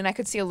 16 when I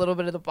could see a little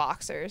bit of the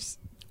boxers.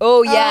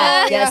 Oh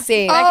yeah. Oh, yeah.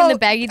 Same. Back in the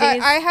baggy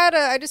days.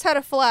 I just had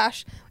a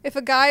flash. If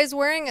a guy is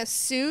wearing a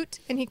suit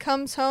and he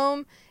comes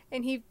home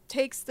and he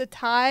takes the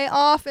tie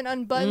off and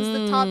unbuttons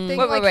the top thing,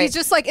 Wait, he's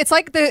just like, it's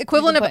like the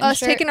equivalent of button us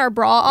shirt? taking our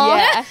bra off,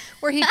 Yeah.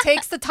 where he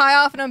takes the tie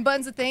off and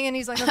unbuttons the thing, and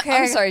he's like,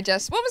 okay. I'm sorry,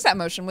 Jess. What was that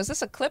motion? Was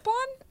this a clip-on?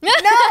 No,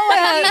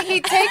 he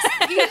takes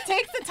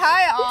the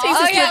tie off.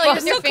 Oh his yeah, clip like on.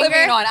 it's Your still clipping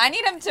finger? on. I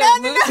need him to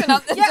loosen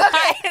up the Yeah, okay.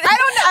 tie. I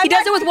don't know. He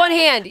does it with one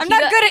hand. I'm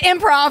not good at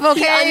improv.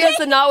 He Okay. undoes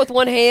the knot with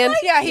one hand.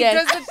 Yeah, he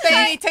does the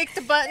thing. He takes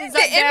the buttons The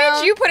up image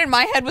down. you put in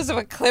my head was of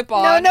a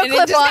clip-on. No and it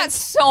just got clip-ons.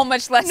 so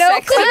much less no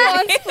sexy.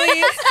 clip-ons,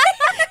 please.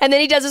 And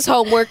then he does his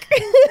homework.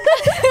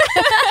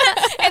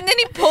 And then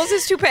he pulls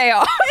his toupee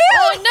off.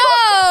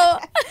 Oh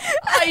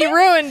Oh, you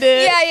ruined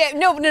it. Yeah.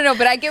 No,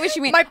 but I get what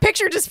you mean. My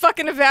picture just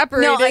fucking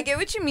evaporated. No, I get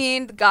what you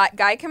mean. The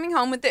guy coming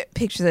home with it.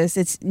 Picture this.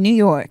 It's New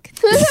York.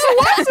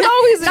 It's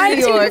always in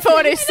New York.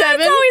 1947.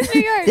 no!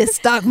 New York. The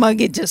stock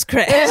market just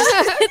crashed.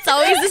 It's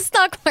always the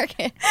stock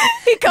market.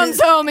 He comes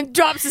home and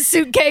drops a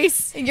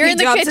suitcase. You're in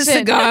the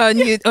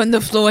kitchen. on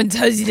the floor and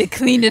tells you to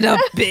clean it up,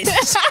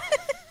 bitch.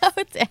 Oh,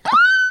 damn.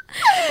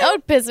 That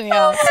would piss me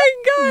off.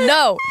 Oh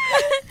No.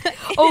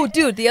 Oh,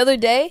 dude, the other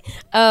day,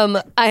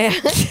 I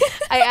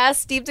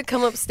asked Steve to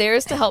come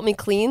upstairs to help me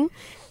clean,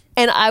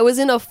 and I was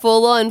in a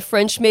full-on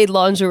French-made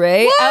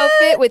lingerie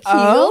outfit with heels.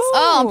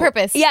 Oh, on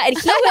purpose. Yeah, and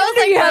he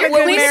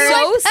what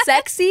was so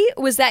sexy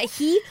was that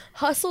he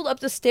hustled up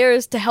the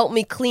stairs to help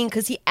me clean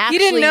because he actually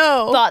didn't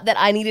know. thought that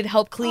I needed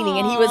help cleaning,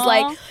 and he was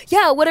like,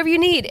 "Yeah, whatever you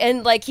need."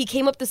 And like he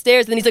came up the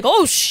stairs, and then he's like,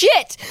 "Oh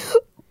shit!"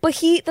 But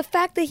the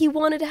fact that he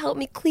wanted to help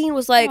me clean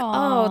was like,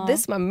 "Oh,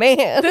 this my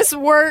man." This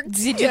worked.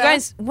 Did you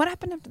guys? What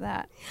happened after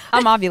that?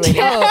 I'm ovulating.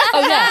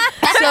 Oh yeah.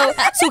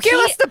 So Give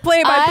us the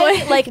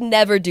play-by-play. I like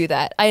never do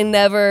that. I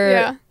never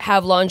Yeah.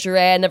 have lingerie.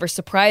 I never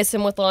surprise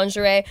him with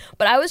lingerie.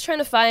 But I was trying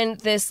to find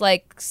this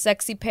like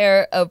sexy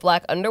pair of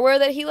black underwear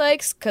that he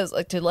likes, because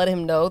like to let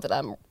him know that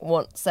I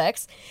want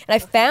sex. And I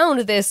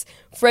found this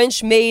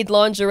French-made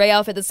lingerie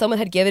outfit that someone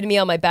had given me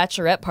on my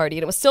bachelorette party,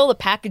 and it was still the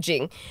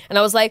packaging. And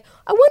I was like,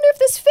 I wonder if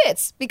this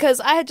fits, because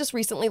I had just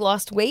recently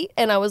lost weight,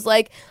 and I was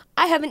like,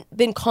 I haven't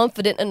been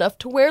confident enough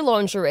to wear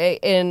lingerie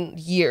in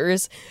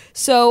years.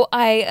 So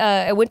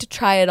I went to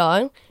try it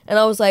on, and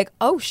I was like,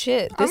 oh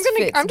shit, this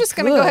fits I'm just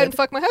gonna go ahead and good.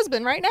 fuck my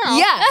husband right now.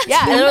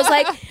 Yeah. And I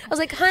was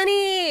like,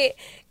 honey,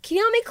 can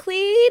you help me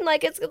clean?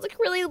 Like it's like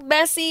really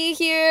messy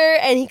here.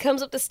 And he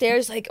comes up the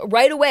stairs like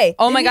right away.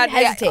 Oh Didn't my God,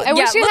 even hesitate. I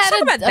wish you let's had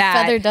talk about a that.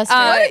 feather duster.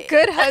 What a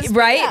good husband.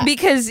 Right?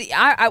 Because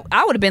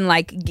I would have been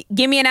like,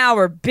 give me an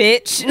hour,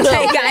 bitch.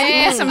 Like,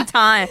 I need some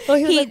time. Oh,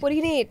 he was like, what do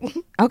you need?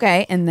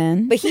 Okay, and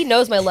then? But he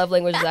knows my love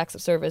language is acts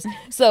of service.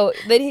 So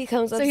then he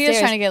comes So upstairs. he was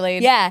trying to get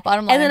laid. Yeah.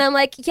 Bottom And then line. I'm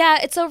like, yeah,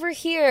 it's over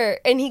here.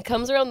 And he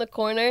comes around the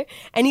corner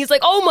and he's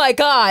like, oh my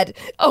God.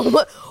 Oh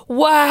my,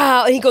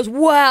 wow. And he goes,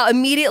 wow.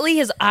 Immediately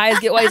his eyes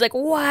get wide. He's like,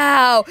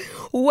 wow.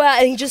 Wow.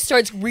 And he just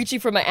starts reaching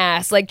for my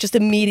ass, like just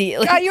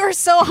immediately. God, you are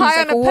so high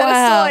like, on a pedestal.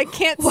 wow. I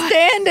can't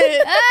stand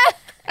it.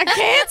 I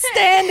can't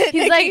stand it.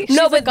 He's Nikki. like,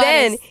 No, she's but a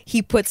then goddess.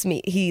 he puts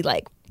me, he puts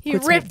me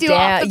ripped you off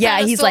down. the Yeah,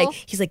 pedestal?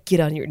 he's like, get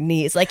on your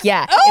knees. Like,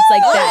 yeah, it's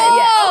like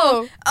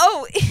that.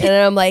 Oh, Yeah. And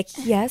I'm like,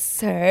 yes,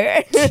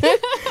 sir.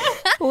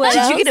 What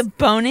did you else? get a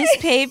bonus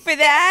pay for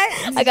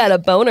that? I got a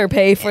boner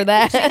pay for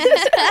that.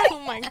 Oh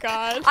my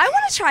God. I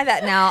want to try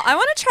that now. I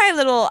want to try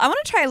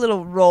a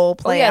little role Oh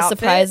play. yeah, outfit.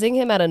 surprising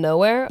him out of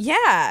nowhere.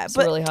 Yeah, It's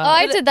but really Oh,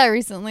 hot. I did that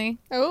recently.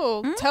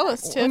 Oh, tell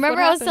us, Tiff.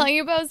 Remember what I was happened? telling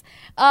you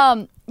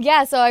about?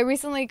 Yeah, so I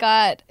recently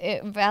got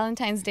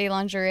Valentine's Day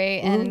lingerie,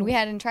 and we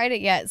hadn't tried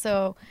it yet.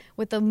 So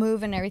with the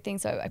move and everything,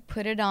 so I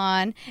put it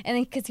on, and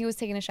then because he was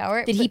taking a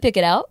shower, Did he pick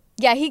it out?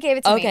 Yeah, he gave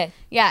it to me. Okay.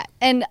 Yeah,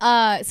 and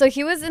so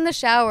he was in the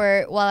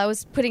shower while I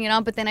was putting it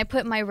on, but then I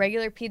put my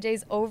regular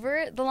PJs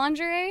over the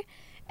lingerie,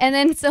 and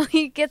then so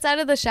he gets out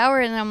of the shower,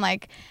 and I'm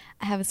like,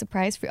 I have a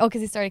surprise for you. Oh,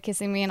 because he started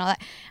kissing me and all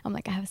that. I'm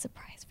like, I have a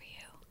surprise for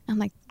you. I'm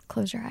like,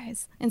 close your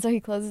eyes. And so he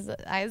closes his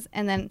eyes,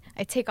 and then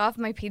I take off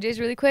my PJs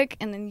really quick,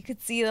 and then you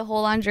could see the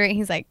whole lingerie. And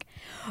he's like,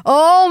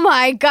 "Oh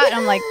my God." And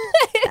I'm like,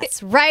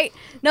 "That's right."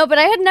 No, but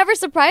I had never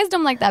surprised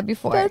him like that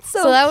before. That's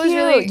so that was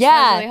really, cute.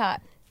 that was really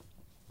hot.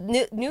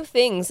 New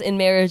things in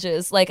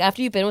marriages, like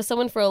after you've been with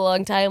someone for a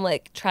long time,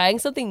 like trying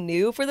something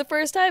new for the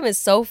first time is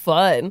so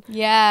fun.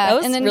 Yeah. That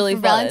was and then really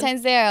for fun.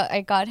 Valentine's Day,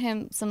 I got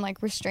him some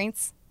like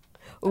restraints.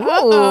 Ooh,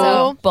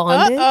 Uh-oh.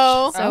 bondage.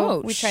 Uh-oh.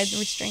 So we tried the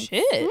restraints.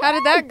 Shit. How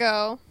did that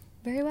go?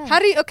 Very well. How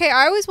do you? Okay,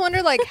 I always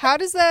wonder like how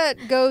does that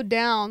go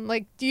down?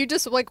 Like, do you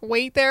just like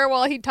wait there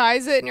while he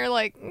ties it, and you're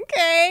like,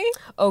 okay?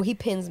 Oh, he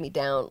pins me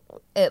down.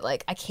 It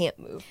like I can't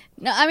move.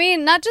 No, I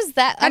mean, not just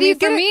that. How I do you mean,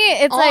 for get me,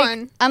 it it's on?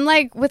 like I'm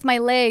like with my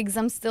legs.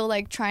 I'm still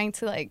like trying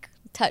to like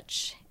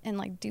touch and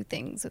like do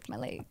things with my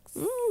legs.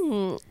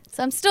 Mm.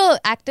 So I'm still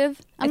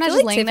active. I'm I not feel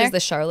just like laying Tiff there. is the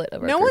Charlotte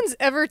of our No group. one's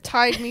ever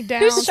tied me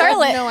down. Who's so I have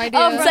Charlotte? no idea.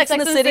 Oh, from Sex in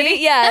the City.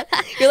 Yeah,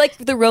 you're like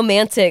the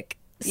romantic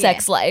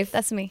sex life.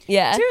 That's me.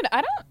 Yeah. Dude,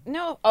 I don't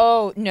know.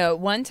 Oh no!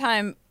 One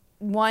time,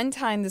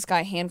 this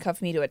guy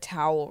handcuffed me to a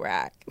towel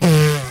rack.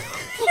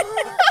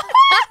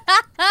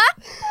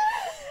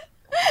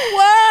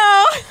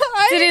 Wow.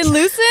 Did it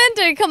loosen?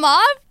 Did it come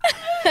off?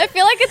 I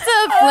feel like it's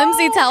a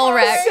flimsy towel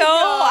rack.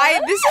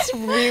 So this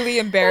is really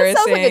embarrassing.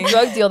 Sounds like a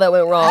drug deal that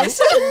went wrong. This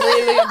is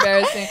really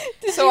embarrassing.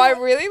 So I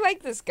really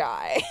like this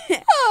guy.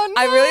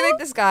 I really like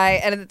this guy,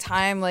 and at the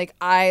time, like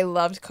I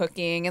loved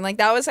cooking, and like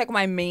that was like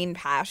my main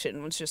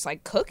passion was just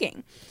like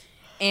cooking.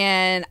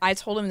 And I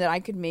told him that I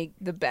could make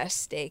the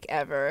best steak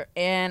ever,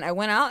 and I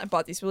went out and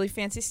bought these really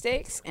fancy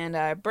steaks, and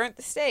I burnt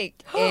the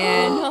steak.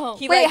 And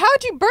he Wait, like,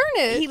 how'd you burn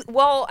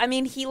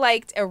it? he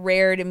liked a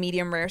rare to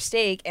medium rare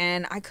steak,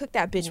 and I cooked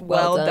that bitch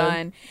well Well done.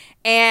 done.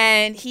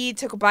 And he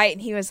took a bite,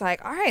 and he was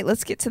like, "All right,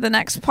 let's get to the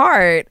next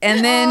part."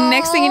 And then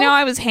next thing you know,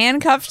 I was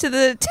handcuffed to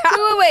the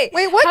towel. Wait,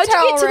 Wait, what How'd you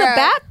towel get to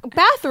rack? the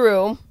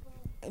bathroom?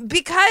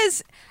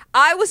 Because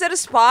I was at a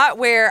spot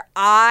where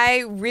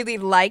I really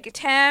liked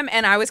him,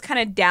 and I was kind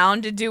of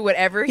down to do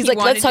whatever He's he like,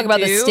 wanted let's talk to about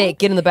the do. steak.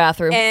 Get in the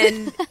bathroom.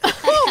 And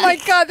Oh my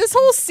God, this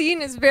whole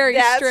scene is very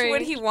that's strange.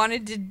 what he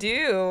wanted to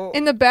do.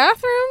 In the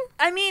bathroom?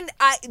 I mean,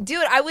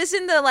 I was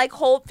in the like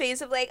whole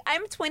phase of like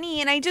I'm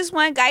 20 and I just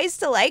want guys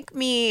to like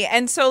me,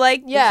 and so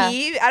like Yeah.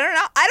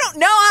 I don't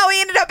know how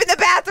he ended up in the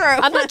bathroom.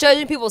 I'm not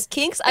judging people's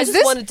kinks. I Is just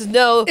this- wanted to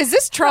know. Is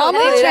this trauma?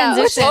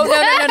 transition. Oh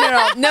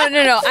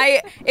no!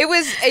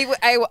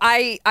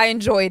 I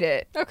enjoyed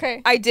it.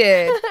 Okay. I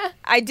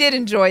did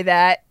enjoy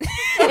that.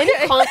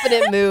 Any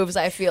confident moves,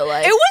 I feel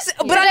like. It was,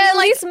 but Did I I mean, at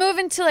like, least move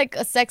into like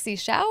a sexy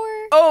shower?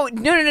 oh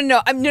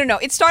no!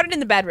 It started in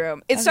the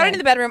bedroom. It started in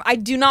the bedroom. I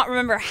do not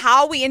remember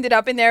how we ended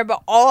up in there,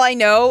 but all I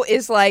know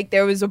is like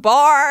there was a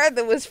bar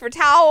that was for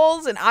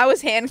towels, and I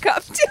was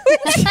handcuffed to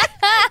it.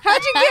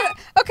 How'd you get?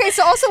 Okay,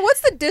 so also,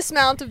 what's the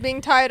dismount of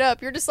being tied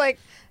up? You're just like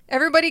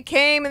everybody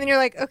came, and then you're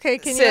like, okay,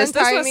 can you Sis,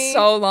 this untie was me?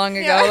 so long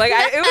ago. Yeah. Like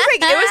it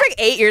was like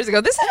 8 years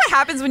ago. This is what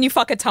happens when you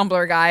fuck a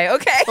Tumblr guy.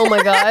 Okay. Oh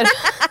my god.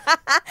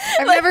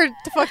 I've never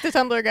fucked a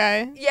Tumblr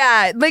guy.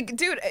 Yeah, like,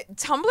 dude,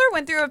 Tumblr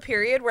went through a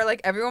period where,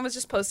 like, everyone was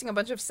just posting a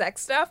bunch of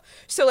sex stuff.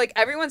 So, like,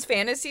 everyone's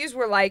fantasies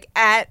were, like,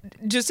 at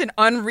just an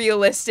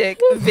unrealistic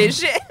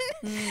vision.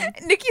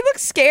 Nikki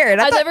looks scared.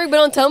 I've never been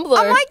on Tumblr.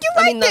 I'm like,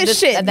 you like this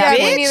shit, at that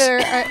bitch. point. Me neither.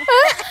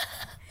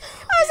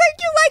 I was like,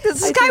 you like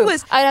this. This I guy do.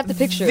 was I'd have to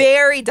picture it.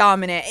 very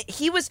dominant.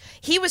 He was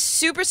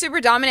super, super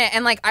dominant.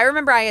 And, like, I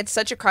remember I had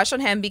such a crush on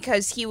him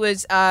because he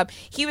was like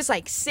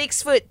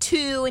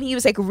 6'2", and he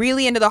was like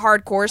really into the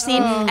hardcore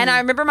scene. And I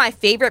remember my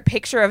favorite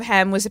picture of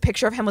him was a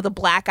picture of him with a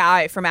black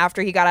eye from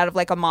after he got out of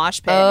like a mosh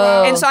pit.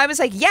 Oh. And so I was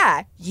like,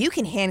 yeah, you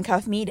can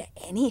handcuff me to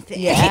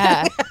anything.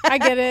 Yeah. I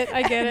get it. Okay,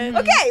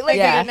 like, I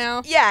get it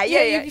now. yeah.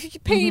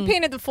 You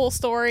painted the full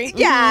story.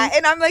 Yeah,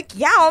 and I'm like,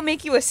 yeah, I'll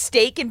make you a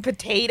steak and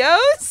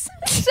potatoes.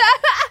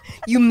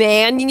 You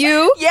man,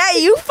 you. Yeah,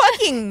 you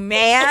fucking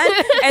man.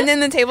 And then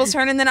the tables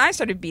turned, and then I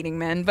started beating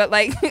men. But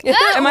like,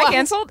 am I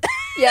canceled?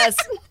 Yes.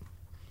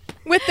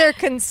 With their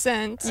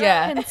consent.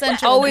 Yeah.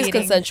 Consensual Always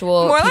beating.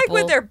 consensual. More like people.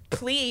 with their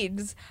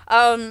pleads.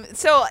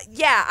 So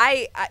yeah,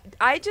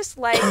 I just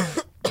like.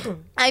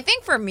 I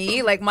think for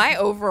me, like my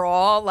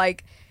overall,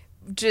 like,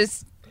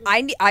 just.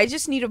 I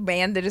just need a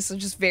man that is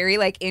just very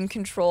like in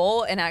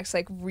control and acts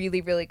like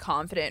really, really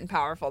confident and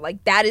powerful.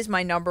 Like that is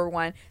my number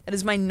one. That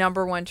is my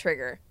number one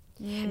trigger.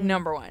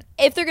 Number one.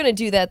 If they're gonna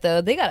do that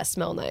though, they gotta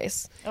smell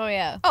nice. Oh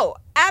yeah. Oh,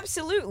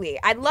 absolutely.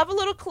 I'd love a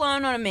little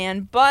cologne on a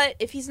man, but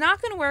if he's not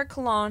going to wear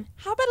cologne,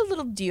 how about a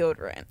little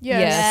deodorant? Yes.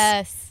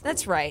 Yes.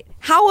 That's right.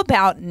 How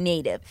about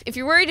native? If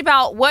you're worried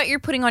about what you're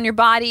putting on your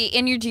body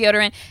in your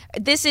deodorant,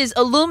 this is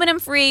aluminum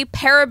free,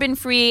 paraben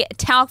free,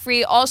 talc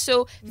free,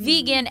 also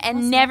vegan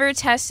and never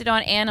tested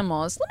on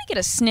animals. Let me get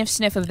a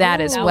sniff of that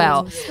as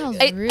well. Smells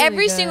I- really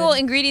Every good. single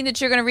ingredient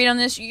that you're going to read on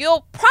this,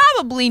 you'll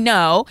probably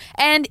know,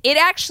 and it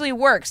actually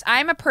works.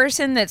 I'm a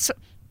person that's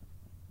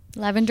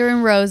Lavender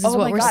and rose is oh what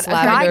my we're god, a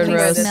Lavender guy and can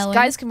wear rose. this. smelling.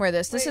 Guys can wear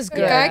this. This is a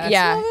good. guy can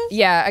Yeah, smell this?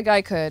 yeah, a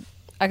guy could.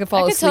 I could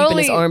fall I could asleep in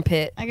his totally-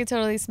 armpit. I could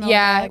totally smell.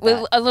 Yeah, it like with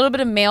that. a little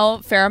bit of male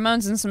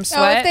pheromones and some Oh,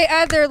 sweat. if they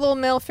add their little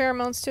male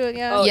pheromones to it,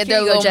 yeah. Oh, Yeah, here they're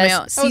you go, little Jess.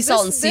 male. Sea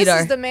salt and This cedar.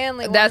 is the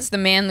manly one. That's the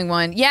manly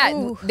one. Yeah,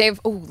 Ooh. they've.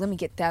 Oh, let me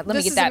get that. Let me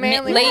This get is that. a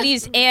manly one.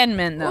 Ladies and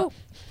men, though. Ooh.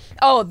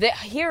 Oh,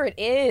 here it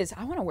is.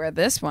 I want to wear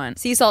this one.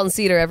 Sea salt and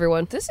cedar,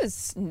 everyone. This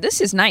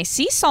is nice.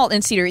 Sea salt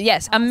and cedar.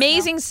 Yes,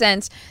 amazing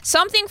scents.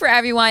 Something for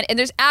everyone, and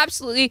there's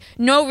absolutely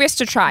no risk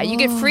to try. You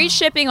get free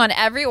shipping on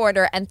every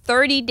order and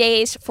 30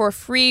 days for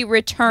free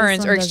returns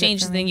This or one does it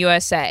exchanges for in the me.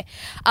 USA.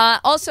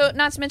 Also,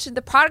 not to mention,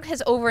 the product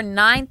has over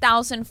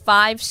 9,000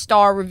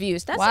 5-star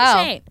reviews. That's Wow.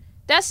 insane.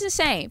 That's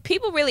insane.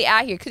 People really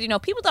out here because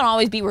people don't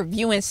always be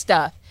reviewing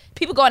stuff.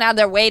 People going out of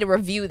their way to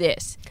review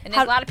this, and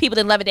there's a lot of people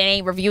that love it that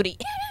ain't reviewed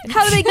it.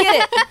 How do they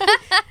get it?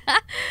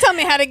 Tell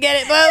me how to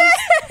get it, Bose.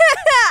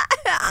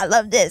 I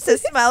love this. It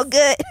smells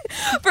good.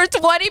 For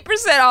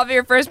 20% off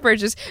your first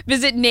purchase,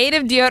 visit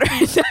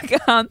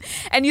nativedeodorant.com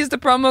and use the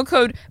promo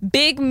code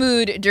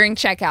BIGMOOD during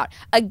checkout.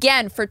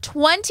 Again, for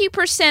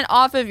 20%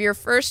 off of your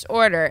first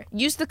order,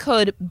 use the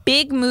code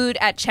BIGMOOD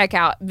at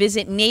checkout.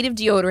 Visit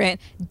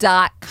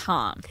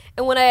nativedeodorant.com.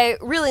 And when I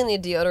really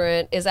need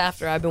deodorant is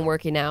after I've been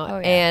working out. Oh,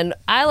 yeah. And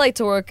I like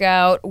to work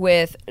out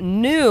with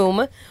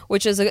Noom,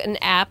 which is an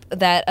app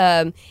that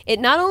it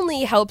not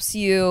only helps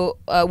you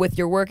with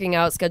your working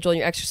out schedule and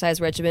your exercise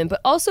regimen, but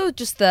also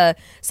just the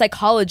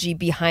psychology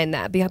behind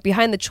that,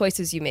 behind the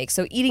choices you make.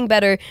 So eating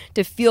better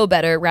to feel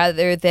better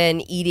rather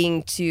than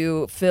eating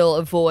to fill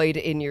a void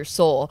in your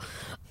soul.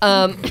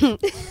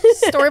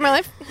 Story of my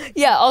life.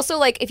 Yeah, also,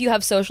 like, if you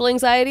have social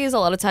anxieties, a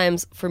lot of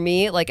times for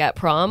me, like at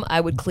prom, I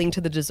would cling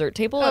to the dessert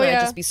table and I'd yeah.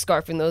 just be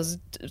scarfing those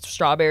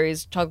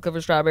strawberries,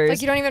 chocolate-covered strawberries.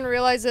 Like you don't even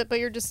realize it, but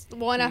you're just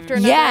one after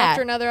another, Yeah.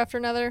 after another, after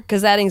another.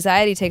 because that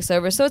anxiety takes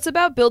over. So it's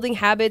about building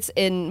habits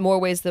in more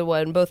ways than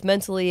one, both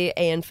mentally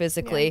and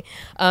physically.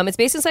 It's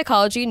based in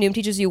psychology. Noom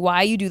teaches you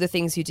why you do the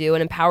things you do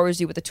and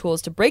empowers you with the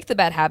tools to break the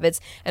bad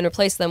habits and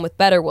replace them with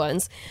better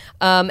ones.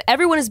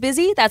 Everyone is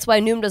busy. That's why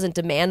Noom doesn't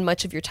demand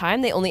much of your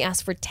time. They only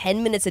ask for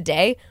 10 minutes a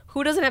day.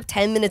 Who doesn't have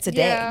 10 minutes a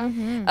day?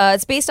 Yeah.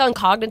 It's based on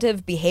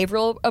cognitive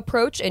behavioral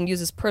approach and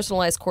uses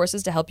personalized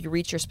courses to help you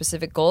reach your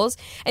specific goals.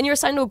 And you're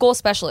assigned to a goal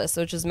specialist,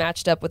 which is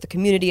matched up with a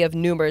community of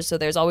Noomers. So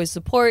there's always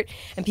support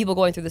and people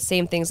going through the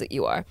same things that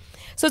you are.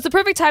 So it's the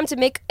perfect time to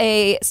make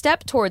a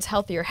step towards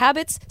healthier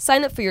habits.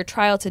 Sign up for your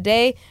trial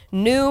today.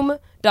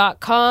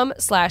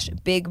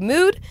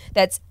 Noom.com/bigmood.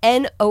 That's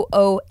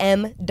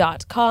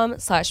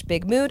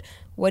NOOM.com/bigmood.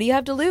 What do you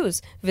have to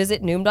lose?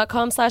 Visit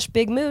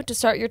Noom.com/bigmood to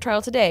start your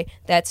trial today.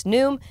 That's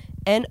Noom,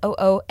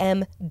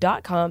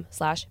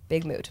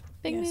 NOOM.com/bigmood.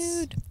 Big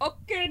mood.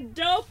 Okay,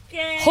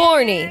 dokie.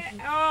 Horny.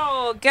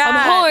 Oh God.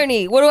 I'm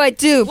horny. What do I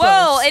do?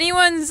 Whoa! Bose?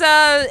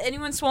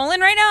 Anyone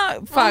swollen right now?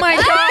 Fuck. Oh my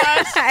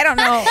gosh. I don't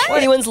know.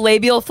 Anyone's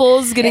labial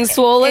folds getting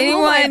swollen?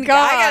 Anyone?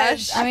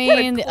 gosh. I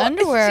mean, the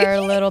underwear are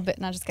a little bit.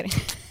 Not just kidding.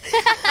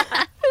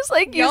 It's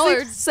like Y'all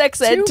using are sex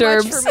Too ed much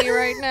terms. for me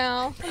right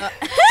now.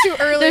 Too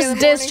early. There's in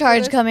the morning discharge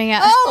for this. coming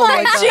out. Oh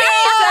my God.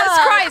 Jesus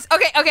Christ.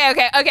 Okay.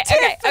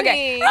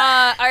 Tiffany.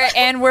 All right,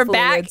 and we're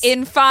back Fluids.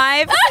 in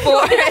 5,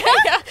 4, 3,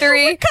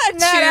 2,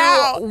 that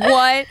out.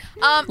 1.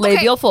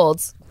 Labial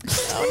folds.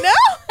 Oh no.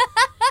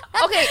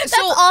 Okay, That's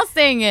so all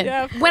saying it.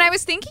 Yeah. when I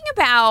was thinking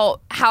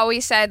about how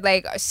we said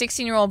like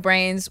 16-year-old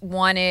brains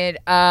wanted,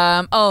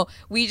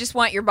 we just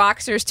want your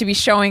boxers to be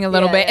showing a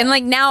little Yeah, bit, yeah. and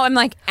like now I'm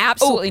like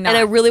absolutely not. And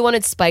I really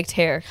wanted spiked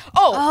hair. I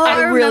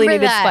I really remember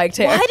needed that. spiked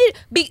hair. why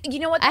did you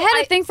know what? I though?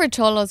 had a thing for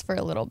cholos for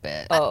a little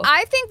bit. Oh.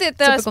 I think that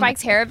the Typical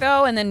spiked hair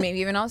though, and then maybe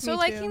even also Me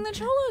liking too. the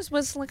cholos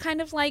was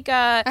kind of like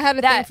I had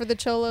a that thing for the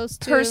cholos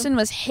too. person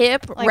was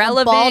hip, Like a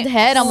relevant, bald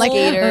head. I'm like,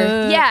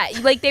 Skater. yeah,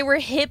 like they were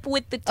hip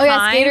with the Oh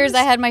times. yeah, skaters.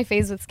 I had my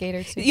phase with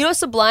skaters too. You know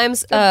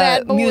Sublime's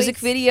bad boys. music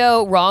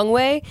video, Wrong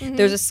Way?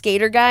 There's a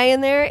skater guy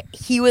in there.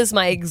 He was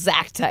my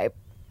exact type.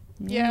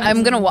 Yeah.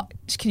 I'm gonna watch.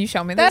 Can you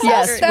show me That this?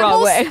 whole, Yes, that wrong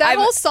whole, way. that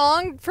whole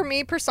song for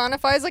me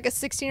personifies like a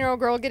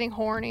 16-year-old girl getting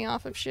horny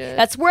off of shit.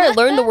 That's where I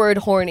learned the word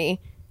horny.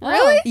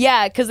 really?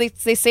 Yeah, because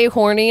they say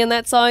horny in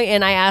that song,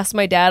 and I asked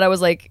my dad, I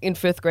was like in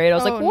 5th grade, I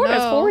was Oh, like, what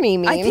does no. horny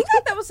mean? I think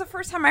that was the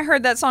first time I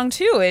heard that song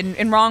too,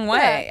 in Wrong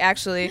Way.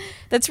 Actually,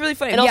 that's really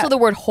funny. and also the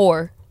word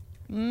whore.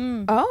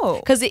 oh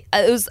Because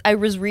I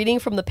was reading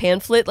from the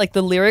pamphlet, like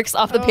the lyrics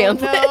off the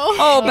pamphlet. no.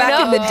 oh back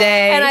know? in the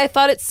day, And I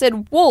thought it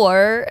said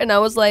war, and I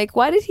was like,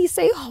 why did he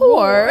say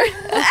whore?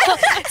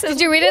 Did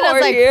you read it? I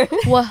was like, here.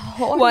 what?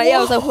 Why? Yeah, I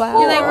was like, wow.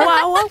 You're like,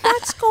 wow,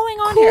 what's going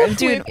on here,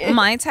 dude?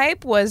 My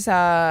type was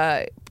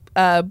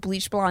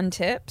bleach blonde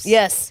tips.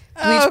 Yes.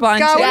 bleach Oh, blonde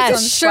God, tips, yes. on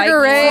Sugar spiky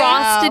Ray.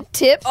 Frosted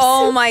tips.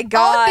 Oh my All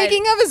god! I'm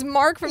thinking of is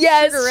Mark from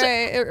Yes. Sugar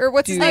Ray. Or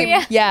what's his Dude. name? Oh,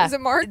 yeah. Yeah. Is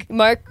it Mark?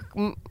 Mark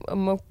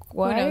McGuire?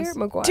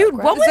 McGuire? Dude,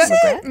 what Is was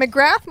that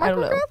McGrath? I Mark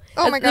don't know. McGrath?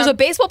 Oh my There's god. a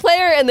baseball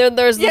player, and then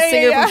there's the Yeah, yeah,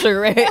 singer yeah. from Sugar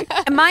Ray.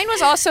 Mine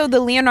was also the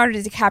Leonardo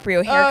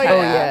DiCaprio haircut.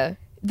 Oh yeah.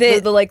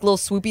 The like little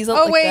swoopies.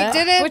 Oh like wait, that.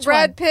 didn't Which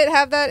Brad one? Pitt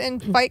have that in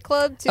Fight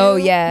Club too? Oh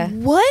yeah.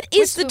 What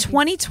is the Which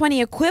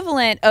 2020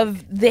 equivalent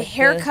of the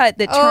haircut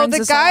that turns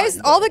the us guys,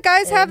 on? all the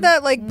guys have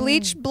that like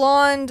bleach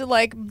blonde,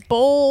 like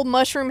bowl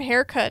mushroom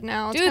haircut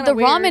now. It's Dude, kinda the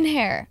weird. ramen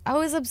hair. I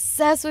was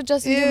obsessed with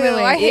Justin Ew,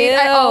 Timberlake.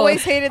 I Ew.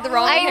 always hated the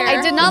ramen hair.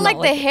 I did not Not like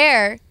like the it.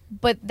 hair,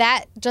 but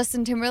that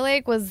Justin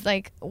Timberlake was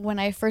like when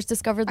I first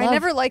discovered love. I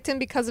never liked him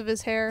because of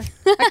his hair.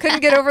 I couldn't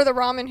get over the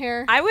ramen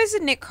hair. I was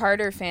a Nick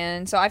Carter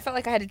fan, so I felt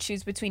like I had to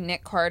choose between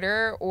Nick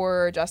Carter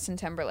or Justin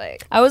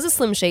Timberlake. I was a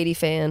Slim Shady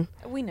fan.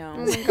 We know.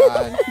 Oh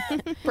my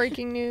god!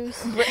 Breaking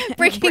news.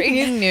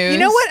 Breaking news. You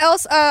know what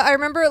else? I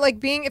remember like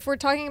being, if we're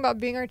talking about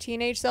being our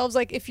teenage selves,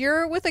 like if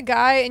you're with a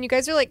guy and you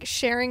guys are like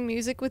sharing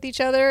music with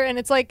each other, and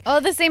it's like. Oh,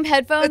 the same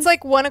headphones. It's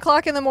like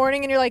 1:00 in the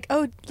morning, and you're like,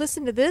 "Oh,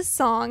 listen to this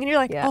song," and you're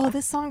like, Yeah. "Oh,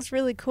 this song's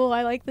really cool.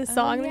 I like this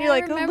song." And yeah, then you're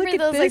like, I "Oh, remember look at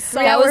those, this like,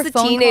 song." That Our was the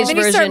phone teenage calls. Then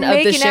you start version of the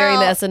making sharing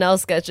the out. SNL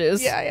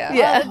sketches. Yeah, yeah.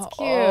 Yeah. Oh, that's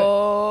cute.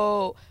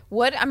 Oh,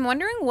 what I'm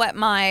wondering what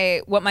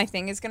my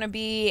thing is gonna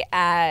be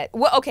at.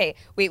 Well, okay,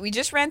 wait. We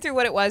just ran through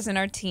what it was in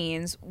our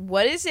teens.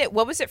 What is it?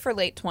 What was it for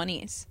late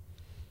 20s?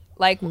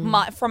 Like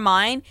for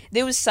mine,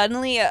 there was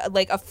suddenly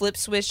like a flip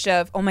switch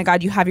of, oh my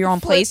god, you have your own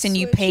Flip place and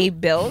you switch. pay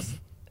bills.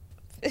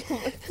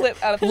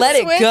 Let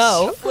it Switch.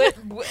 go.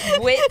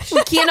 Which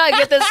We cannot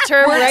get this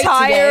term we're right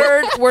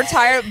tired. We're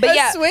tired. But A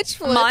yeah, switch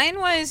flip. mine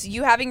was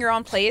you having your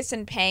own place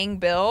and paying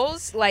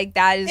bills. Like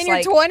that is In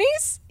like your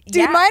 20s?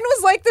 Dude, Yeah. mine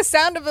was like the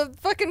sound of a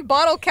fucking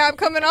bottle cap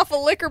coming off a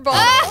liquor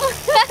bottle.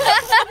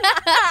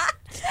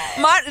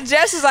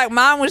 Jess is like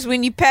mine was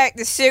when you packed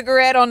the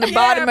cigarette on the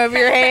bottom of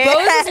your head.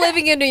 Rose is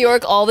living in New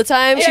York all the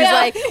time. She's Yeah.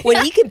 like,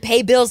 when he can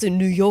pay bills in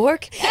New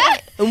York,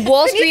 and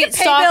Wall When he Street can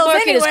pay stock bills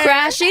market is anywhere.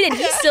 crashing, and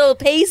he still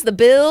pays the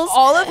bills.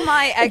 All of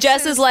my exes,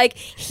 Jess is like,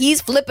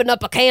 he's flipping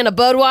up a can of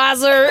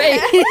Budweiser.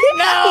 He's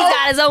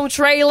got his own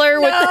trailer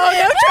with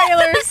no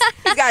trailers.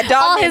 he's got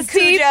dog all named his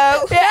teeth. Cujo.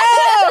 No,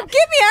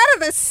 get me out of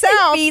the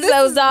South. feeds This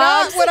those is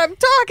not dogs. what I'm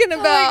talking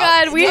about. Oh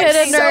my god, we It's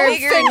hit a so nerve.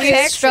 bigger in We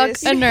Texas. struck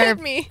a You nerve.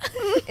 hit me.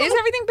 Is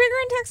everything bigger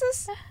in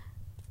Texas?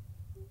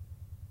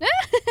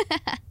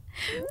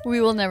 We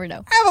will never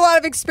know. I have a lot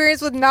of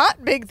experience with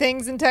not big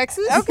things in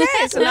Texas. Okay,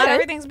 so not Okay.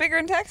 everything's bigger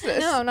in Texas.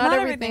 No, not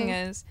everything.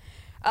 is.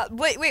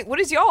 Wait, what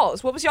is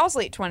y'all's? What was y'all's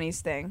late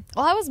 20s thing?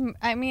 Well,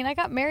 I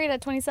got married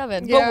at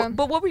 27. Yeah.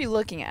 But what were you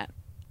looking at?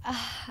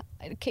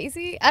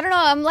 Casey, I don't know.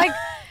 I'm like,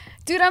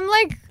 dude, I'm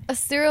like a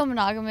serial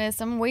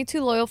monogamist. I'm way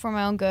too loyal for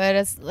my own good.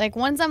 It's like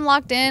once I'm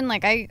locked in,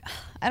 like I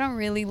don't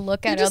really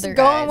look You're at just other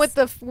going guys.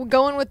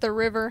 with the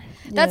river.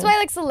 That's why I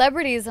like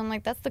celebrities. I'm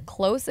like, that's the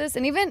closest.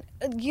 And even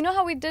you know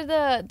how we did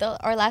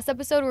our last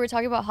episode where we were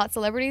talking about hot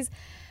celebrities.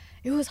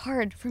 It was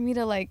hard for me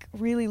to like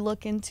really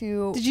look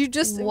into. Did you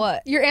just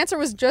what? Your answer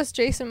was just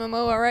Jason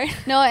Momoa, right?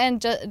 No,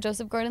 and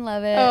Joseph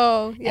Gordon-Levitt.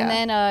 Oh, yeah.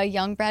 And then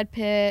young Brad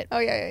Pitt. Oh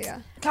yeah.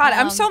 God,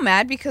 I'm so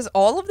mad because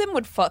all of them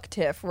would fuck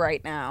Tiff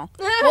right now.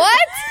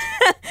 What?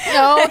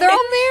 No, they're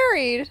all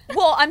married.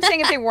 Well, I'm saying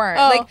if they weren't.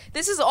 Oh. Like,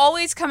 this is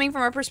always coming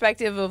from a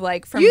perspective of,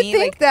 like, for You me,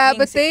 think like, that, being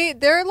but se-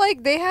 they're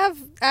like they have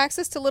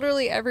access to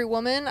literally every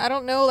woman. I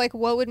don't know like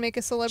what would make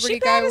a celebrity She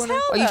guy bad as want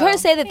hell, Are you trying to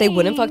say that they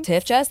wouldn't fuck Thanks.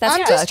 Tiff, Jess? That's I'm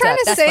fucked just trying up.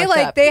 to That's say fucked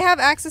like up. they have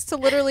access to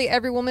literally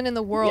every woman in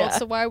the world. Yeah.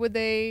 So why would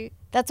they?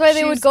 That's why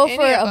they Choose would go any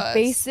for of a us.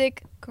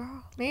 basic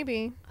girl.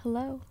 Maybe.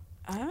 Hello.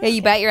 Yeah,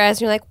 you bat your ass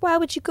and you're like, why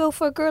would you go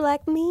for a girl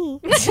like me?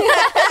 We're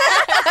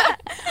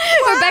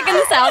back in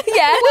the South.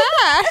 Yeah.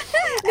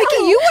 Nikki,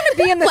 you want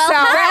to be in the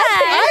South.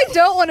 I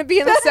don't want to be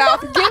in the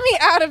South. Get me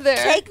out of there.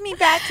 Take me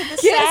back to the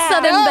Get South.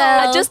 Southern No.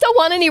 Belle. I just don't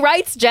want any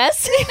rights,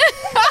 Jess.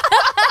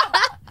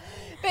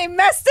 They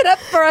messed it up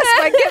for us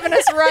by giving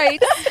us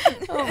rights.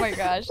 Oh my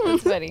gosh,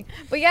 that's funny.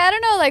 But yeah, I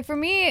don't know. Like for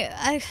me,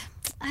 I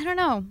don't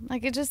know.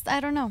 Like it just, I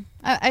don't know.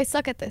 I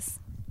suck at this.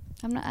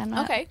 I'm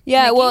not. Okay.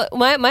 Yeah, Nikki? well,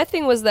 my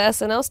thing was the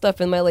SNL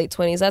stuff in my late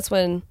 20s.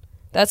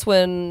 That's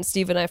when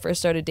Steve and I first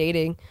started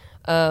dating,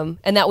 and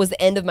that was the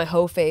end of my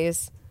hoe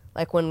phase.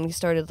 Like when we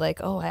started, like,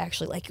 oh, I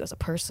actually like you as a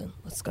person.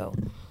 Let's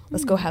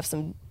go have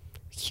some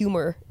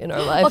humor in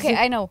our lives. Okay,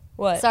 I know.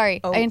 What?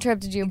 Sorry, Oh, I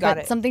interrupted you. got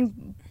But it.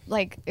 something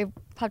like it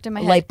popped in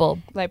my head. Light bulb.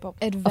 Light bulb.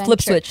 Adventure. A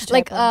flip switch.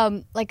 Like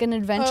an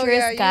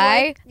adventurous you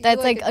guy like- you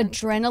that's like like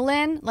adventure.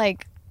 adrenaline.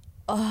 Like,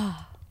 that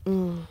Oh.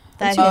 hits.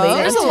 There's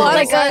a lot of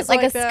like guys like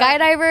a like that.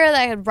 skydiver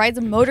that rides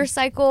a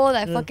motorcycle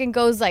that fucking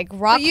goes like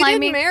rock But you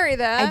climbing. didn't marry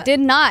that. I did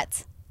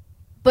not.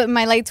 But in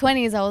my late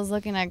 20s, I was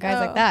looking at guys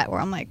Oh. like that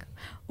where I'm like,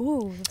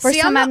 ooh, first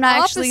See, time I'm the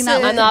not actually not.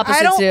 opposite. I'm the opposite,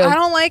 I don't, too. I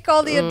don't like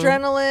all the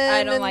adrenaline.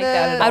 I don't and like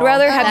that at all. I'd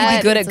rather have you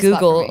That be good is at a spot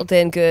for Google me.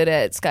 than good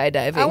at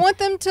skydiving. I want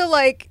them to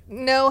like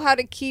know how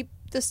to keep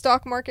the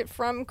stock market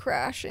from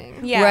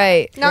crashing. Yeah.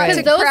 Right. Not right.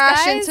 to Those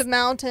crash guys- into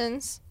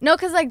mountains. No,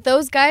 because like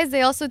those guys,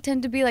 they also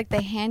tend to be like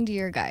the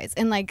handier guys,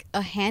 and like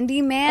a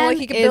handyman like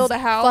he can is build a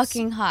house.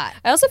 fucking hot.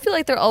 I also feel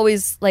like they're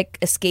always like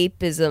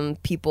escapism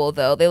people,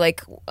 though. They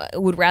like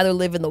would rather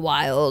live in the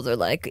wild or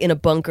like in a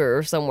bunker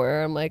or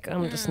somewhere. I'm like,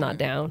 I'm just not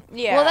down.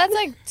 Yeah. Well, that's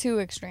like too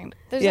extreme.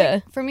 There's Yeah.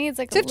 like for me, it's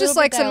like Tiff a just little bit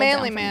likes a dialed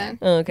manly down from man.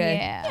 Oh, there. okay.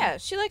 Yeah. Yeah,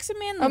 she likes a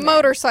man. A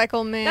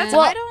motorcycle man. That's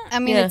Well, I don't. I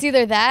mean, Yeah. it's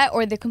either that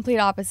or the complete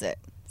opposite.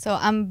 So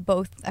I'm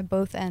both at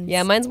both ends.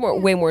 Yeah, mine's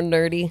way more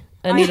nerdy.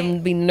 I need him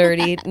to be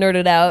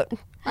nerded out.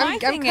 I'm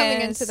thing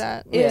coming is- into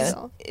that. Yeah.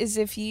 myself. Is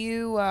if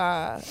you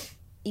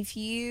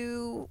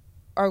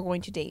are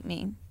going to date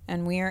me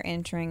and we are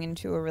entering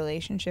into a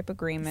relationship This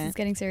agreement, is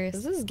getting serious.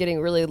 This is getting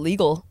really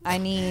legal. I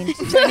need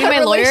Are you my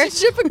lawyer?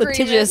 Relationship agreement.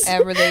 Litigious.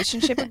 a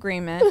relationship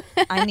agreement.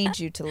 I need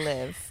you to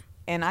live.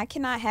 And I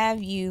cannot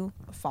have you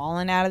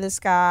falling out of the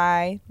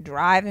sky,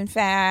 driving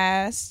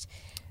fast.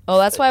 Oh,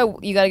 that's why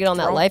you got to get on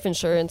that life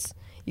insurance.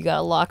 You got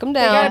to lock them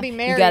down. gotta be you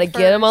married got to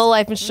get them on a first.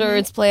 life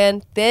insurance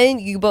plan. Then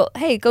you both,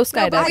 hey, go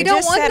skydiving. but I don't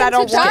just want said him I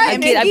don't to want die. him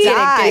I'm kidding, I'm to kidding,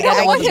 die. kidding. I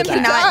don't want He him to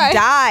cannot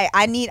die.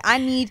 I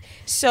need.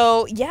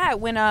 So yeah,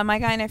 when my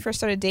guy and I first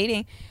started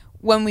dating,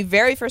 when we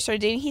very first started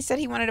dating, he said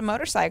he wanted a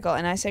motorcycle,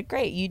 and I said,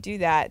 "Great, you do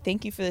that.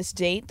 Thank you for this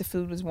date. The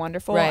food was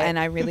wonderful, Right. and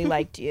I really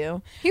liked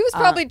you." He was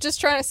probably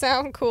just trying to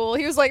sound cool.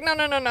 He was like, no,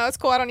 it's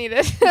cool. I don't need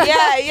it.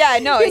 Yeah,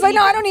 no. He was like,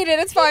 no, I don't need it.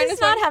 It's fine. He does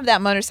It's not fine. have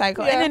that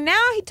motorcycle, Yeah. and then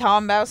now he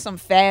talking about some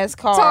fast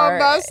car. Talking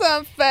about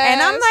some fast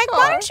and I'm like, car.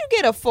 why don't you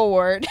get a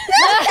Ford?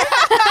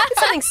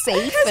 Something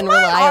safe and my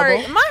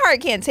reliable. my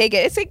heart can't take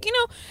it. It's like,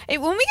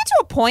 when we get to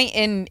a point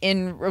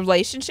in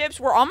relationships,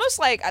 we're almost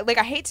like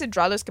I hate to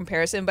draw this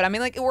comparison, but I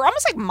mean, like, we're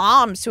almost like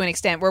moms to an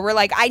extent, where we're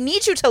like, I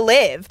need you to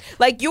live,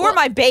 like you are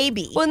my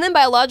baby. Well, and then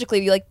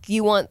biologically,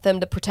 you want them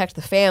to protect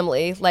the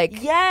family. Like,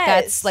 Yes.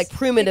 that's like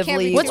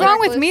primitively. be What's too wrong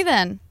with reckless. me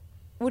then?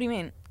 What do you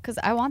mean? Because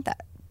I want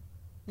that.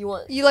 You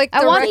want. You like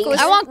I the want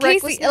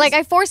Casey. recklessness? Like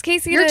I forced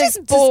Casey You're to, just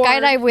to bored.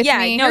 skydive with Yeah,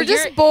 me. no, You're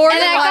just you're- bored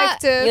And in I life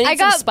got- You to. need I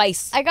some got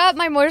spice. I got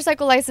my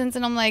motorcycle license,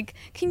 and I'm like,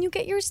 can you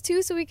get yours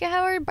too, so we can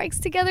have our bikes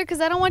together? Because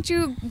I don't want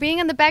you being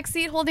in the back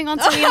seat holding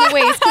onto me in the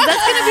waist, because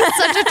that's gonna be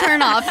such a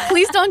turn off.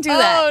 Please don't do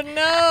that. Oh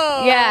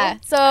no. Yeah.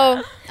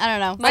 So I don't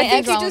know. My Something's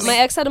ex, wrong with my me.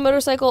 ex had a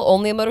motorcycle,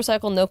 only a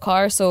motorcycle, no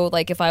car. So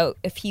like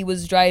if he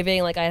was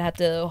driving, like I'd have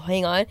to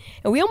hang on,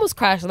 and we almost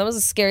crashed. And that was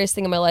the scariest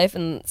thing in my life.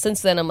 And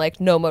since then, I'm like,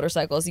 no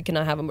motorcycles. You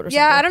cannot have a motorcycle.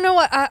 Yeah, I don't know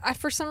what. I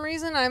for some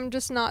reason I'm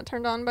just not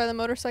turned on by the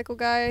motorcycle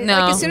guy. No.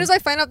 Like as soon as I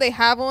find out they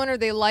have one or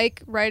they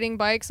like riding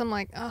bikes, I'm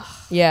like, ugh.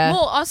 Yeah.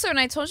 Well, also, and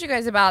I told you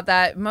guys about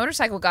that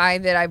motorcycle guy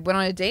that I went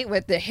on a date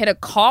with that hit a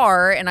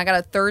car and I got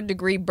a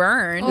 3rd-degree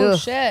burn. Oh Ugh.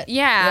 shit.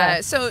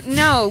 Yeah. So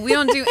no, we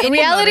don't do any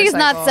Reality is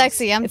not motorcycles.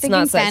 sexy. I'm It's thinking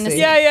not sexy. fantasy.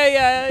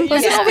 Yeah. You're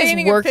Plus, just you're always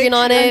painting a working picture.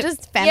 on I'm it.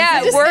 just fantasy. Yeah,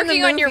 Just in working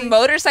the on your movie.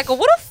 motorcycle.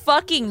 What a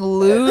fucking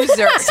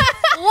loser.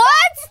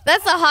 What?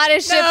 That's the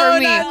hottest shit No, for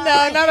me.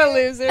 no, not a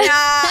loser. Nah,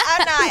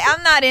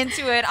 I'm not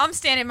into it. I'm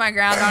standing my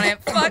ground on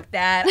it. Fuck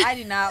that. I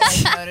do not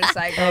like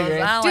motorcycles. I agree.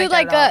 don't Dude,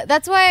 like that at all.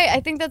 that's why I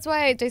think that's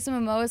why Jason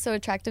Momoa is so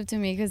attractive to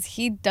me, because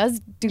he does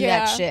do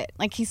Yeah. that shit.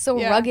 Like he's so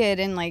Yeah. rugged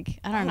and like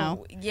I don't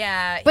know,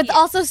 Yeah. but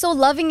also so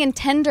loving and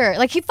tender.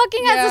 Like he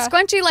fucking has Yeah. a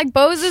scrunchie like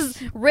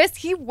Bose's wrist.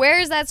 He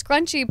wears that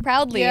scrunchie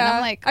proudly, and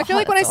I'm like, I feel oh,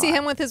 like when I that's a see lot.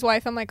 him with his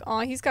wife, I'm like, oh,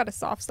 he's got a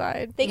soft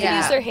side. They can Yeah.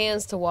 use their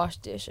hands to wash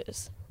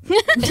dishes.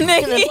 and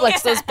then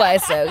flex those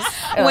biceps.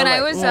 And When I'm I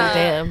like, was, "Ooh,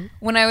 damn.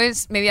 When I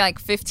was maybe like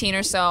 15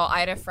 or so, I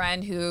had a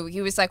friend who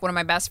he was like one of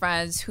my best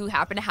friends who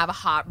happened to have a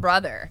hot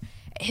brother.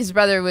 I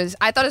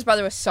thought his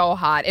brother was so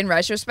hot. In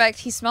retrospect,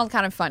 he smelled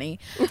kind of funny.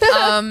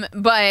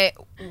 But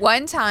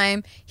one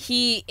time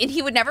he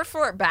would never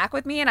flirt back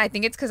with me, and I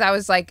think it's because I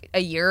was like a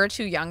year or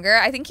two younger.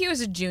 I think he was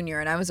a junior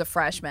and I was a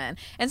freshman,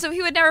 and so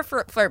he would never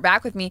flirt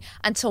back with me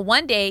until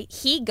one day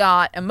he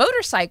got a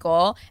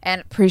motorcycle,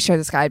 and pretty sure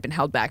this guy had been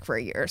held back for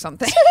a year or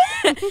something.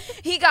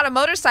 He got a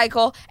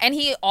motorcycle and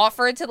he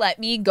offered to let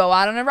me go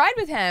out on a ride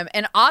with him,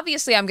 and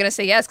obviously I'm gonna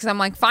say yes because I'm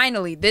like,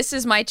 finally, this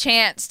is my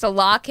chance to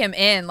lock him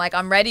in. Like,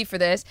 I'm ready for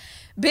this.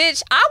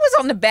 Bitch, I was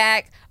on the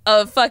back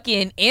of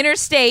fucking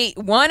Interstate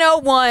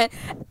 101.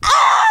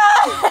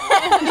 Ah! You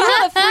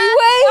on the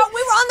freeway?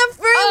 We were on the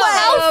freeway.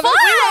 how fun!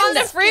 We were on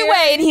the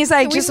freeway, and he's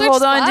like, Can we just switch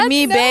hold on to spots?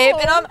 me, No. babe.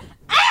 And I'm,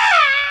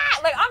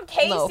 like, I'm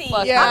Casey.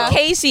 fuck Yeah. I'm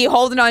Casey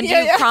holding on to you,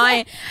 Yeah.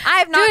 crying. I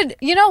have not. Dude,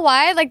 you know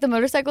why? Like the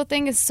motorcycle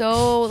thing is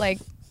so like,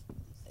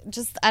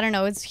 just I don't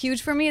know. It's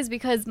huge for me. Is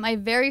because my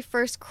very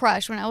first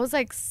crush when I was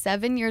like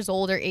 7 years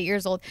old or 8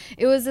 years old,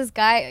 it was this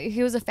guy.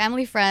 He was a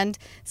family friend.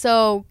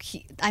 So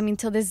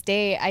till this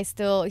day, I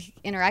still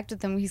interact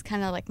with him. He's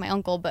kind of like my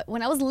uncle. But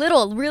when I was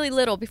little, really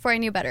little, before I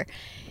knew better,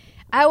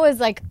 I was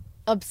like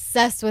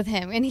obsessed with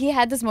him. And he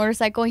had this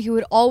motorcycle. And he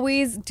would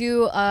always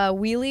do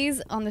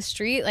wheelies on the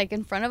street, like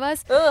in front of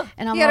us. Ugh.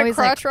 And I'm He had a always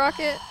crotch like,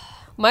 rocket.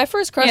 My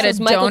first crush He had a was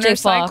Michael J. donor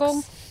Fox.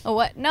 cycle? oh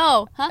what?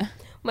 No, huh?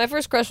 My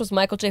first crush was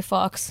Michael J.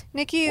 Fox.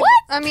 Nikki,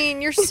 I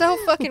mean, you're so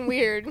fucking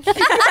weird.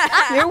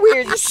 You're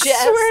weird, I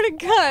swear to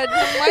God.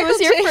 Michael was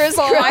your J. first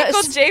Fox. crush?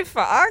 Michael J.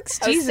 Fox?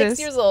 I was Jesus. 6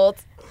 years old.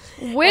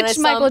 And I Which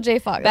saw Michael him J.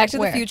 Fox? Back to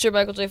Where? the Future,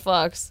 Michael J.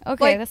 Fox.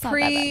 Okay, Like that's not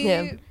pre. that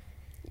bad. Him.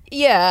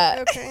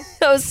 Yeah. Okay.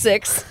 I was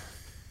 6.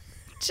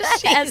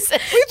 Jess is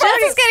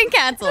getting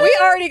canceled. We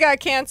already got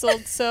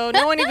canceled, so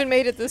no one even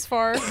made it this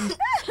far.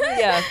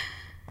 Yeah.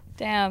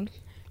 Damn.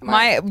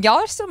 Y'all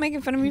are still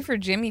making fun of me for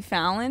Jimmy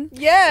Fallon.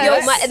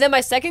 Yes. And then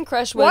my second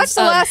crush was Watch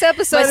the last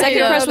episode. My and second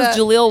you know crush was that.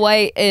 Jaleel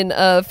White in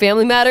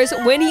Family Matters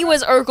when he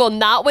was Urkel,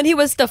 not when he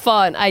was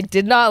Stefan. I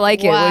did not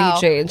like it when Wow.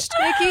 he changed.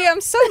 Nikki,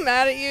 I'm so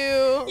mad at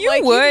you. You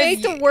like, would. You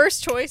make the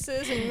worst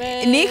choices, and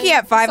man. Nikki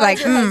at 5, like,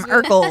 Besides your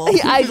husband.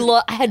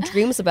 Urkel. I had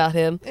dreams about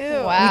him. Ew.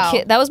 Wow.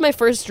 That was my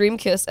first dream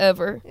kiss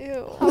ever.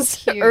 Ew. Was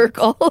cute.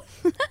 Urkel.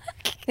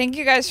 Thank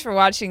you guys for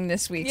watching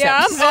this week's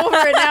Yeah, episode. I'm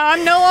over it now.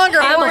 I'm no longer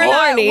I'm horny.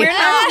 horny. We're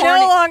not I'm horny.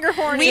 no longer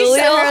horny. We Jaleel,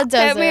 Sarah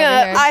does hit me it over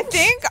up. here. I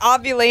think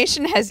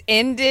ovulation has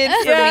ended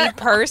for Yeah. me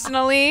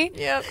personally.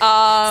 Yep.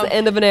 The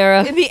end of an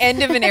era. The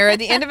end of an era,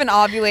 the end of an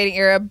ovulating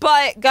era.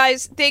 But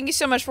guys, thank you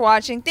so much for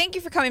watching. Thank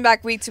you for coming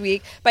back week to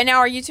week. By now,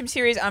 our YouTube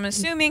series, I'm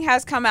assuming,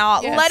 has come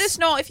out. Yes. Let us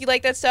know if you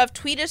like that stuff.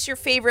 Tweet us your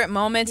favorite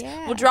moments.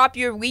 Yeah. We'll drop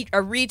you a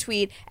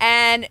retweet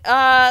and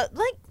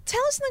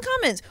tell us in the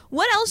comments,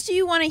 what else do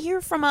you want to hear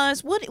from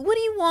us? What do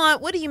you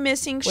want? What are you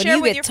missing? What do Share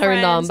you with get your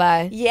turned on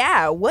friends. by?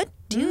 Yeah, what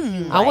do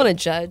you I want to like?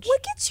 judge.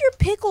 What gets your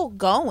pickle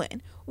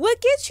going? What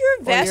gets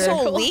your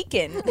vessel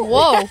leaking?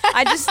 Whoa.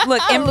 I just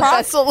look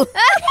improv.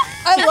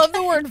 I love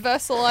the word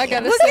vessel. I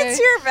gotta What say. gets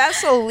your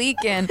vessel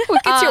leaking?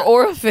 What gets your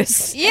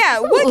orifice? Yeah,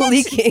 what gets,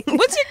 leaking?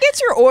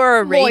 gets your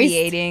aura Moist.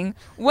 radiating?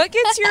 What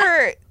gets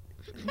your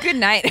good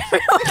night,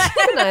 everyone.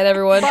 Good night,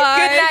 everyone. Good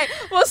night.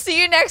 We'll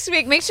see you next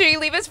week. Make sure you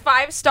leave us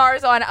 5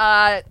 stars on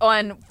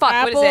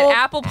what is it?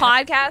 Apple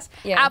Podcasts.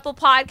 Yeah. Apple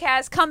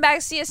Podcasts. Come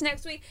back, see us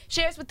next week.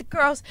 Share us with the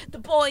girls, the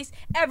boys,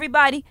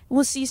 everybody.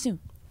 We'll see you soon.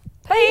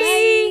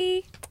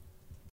 Bye.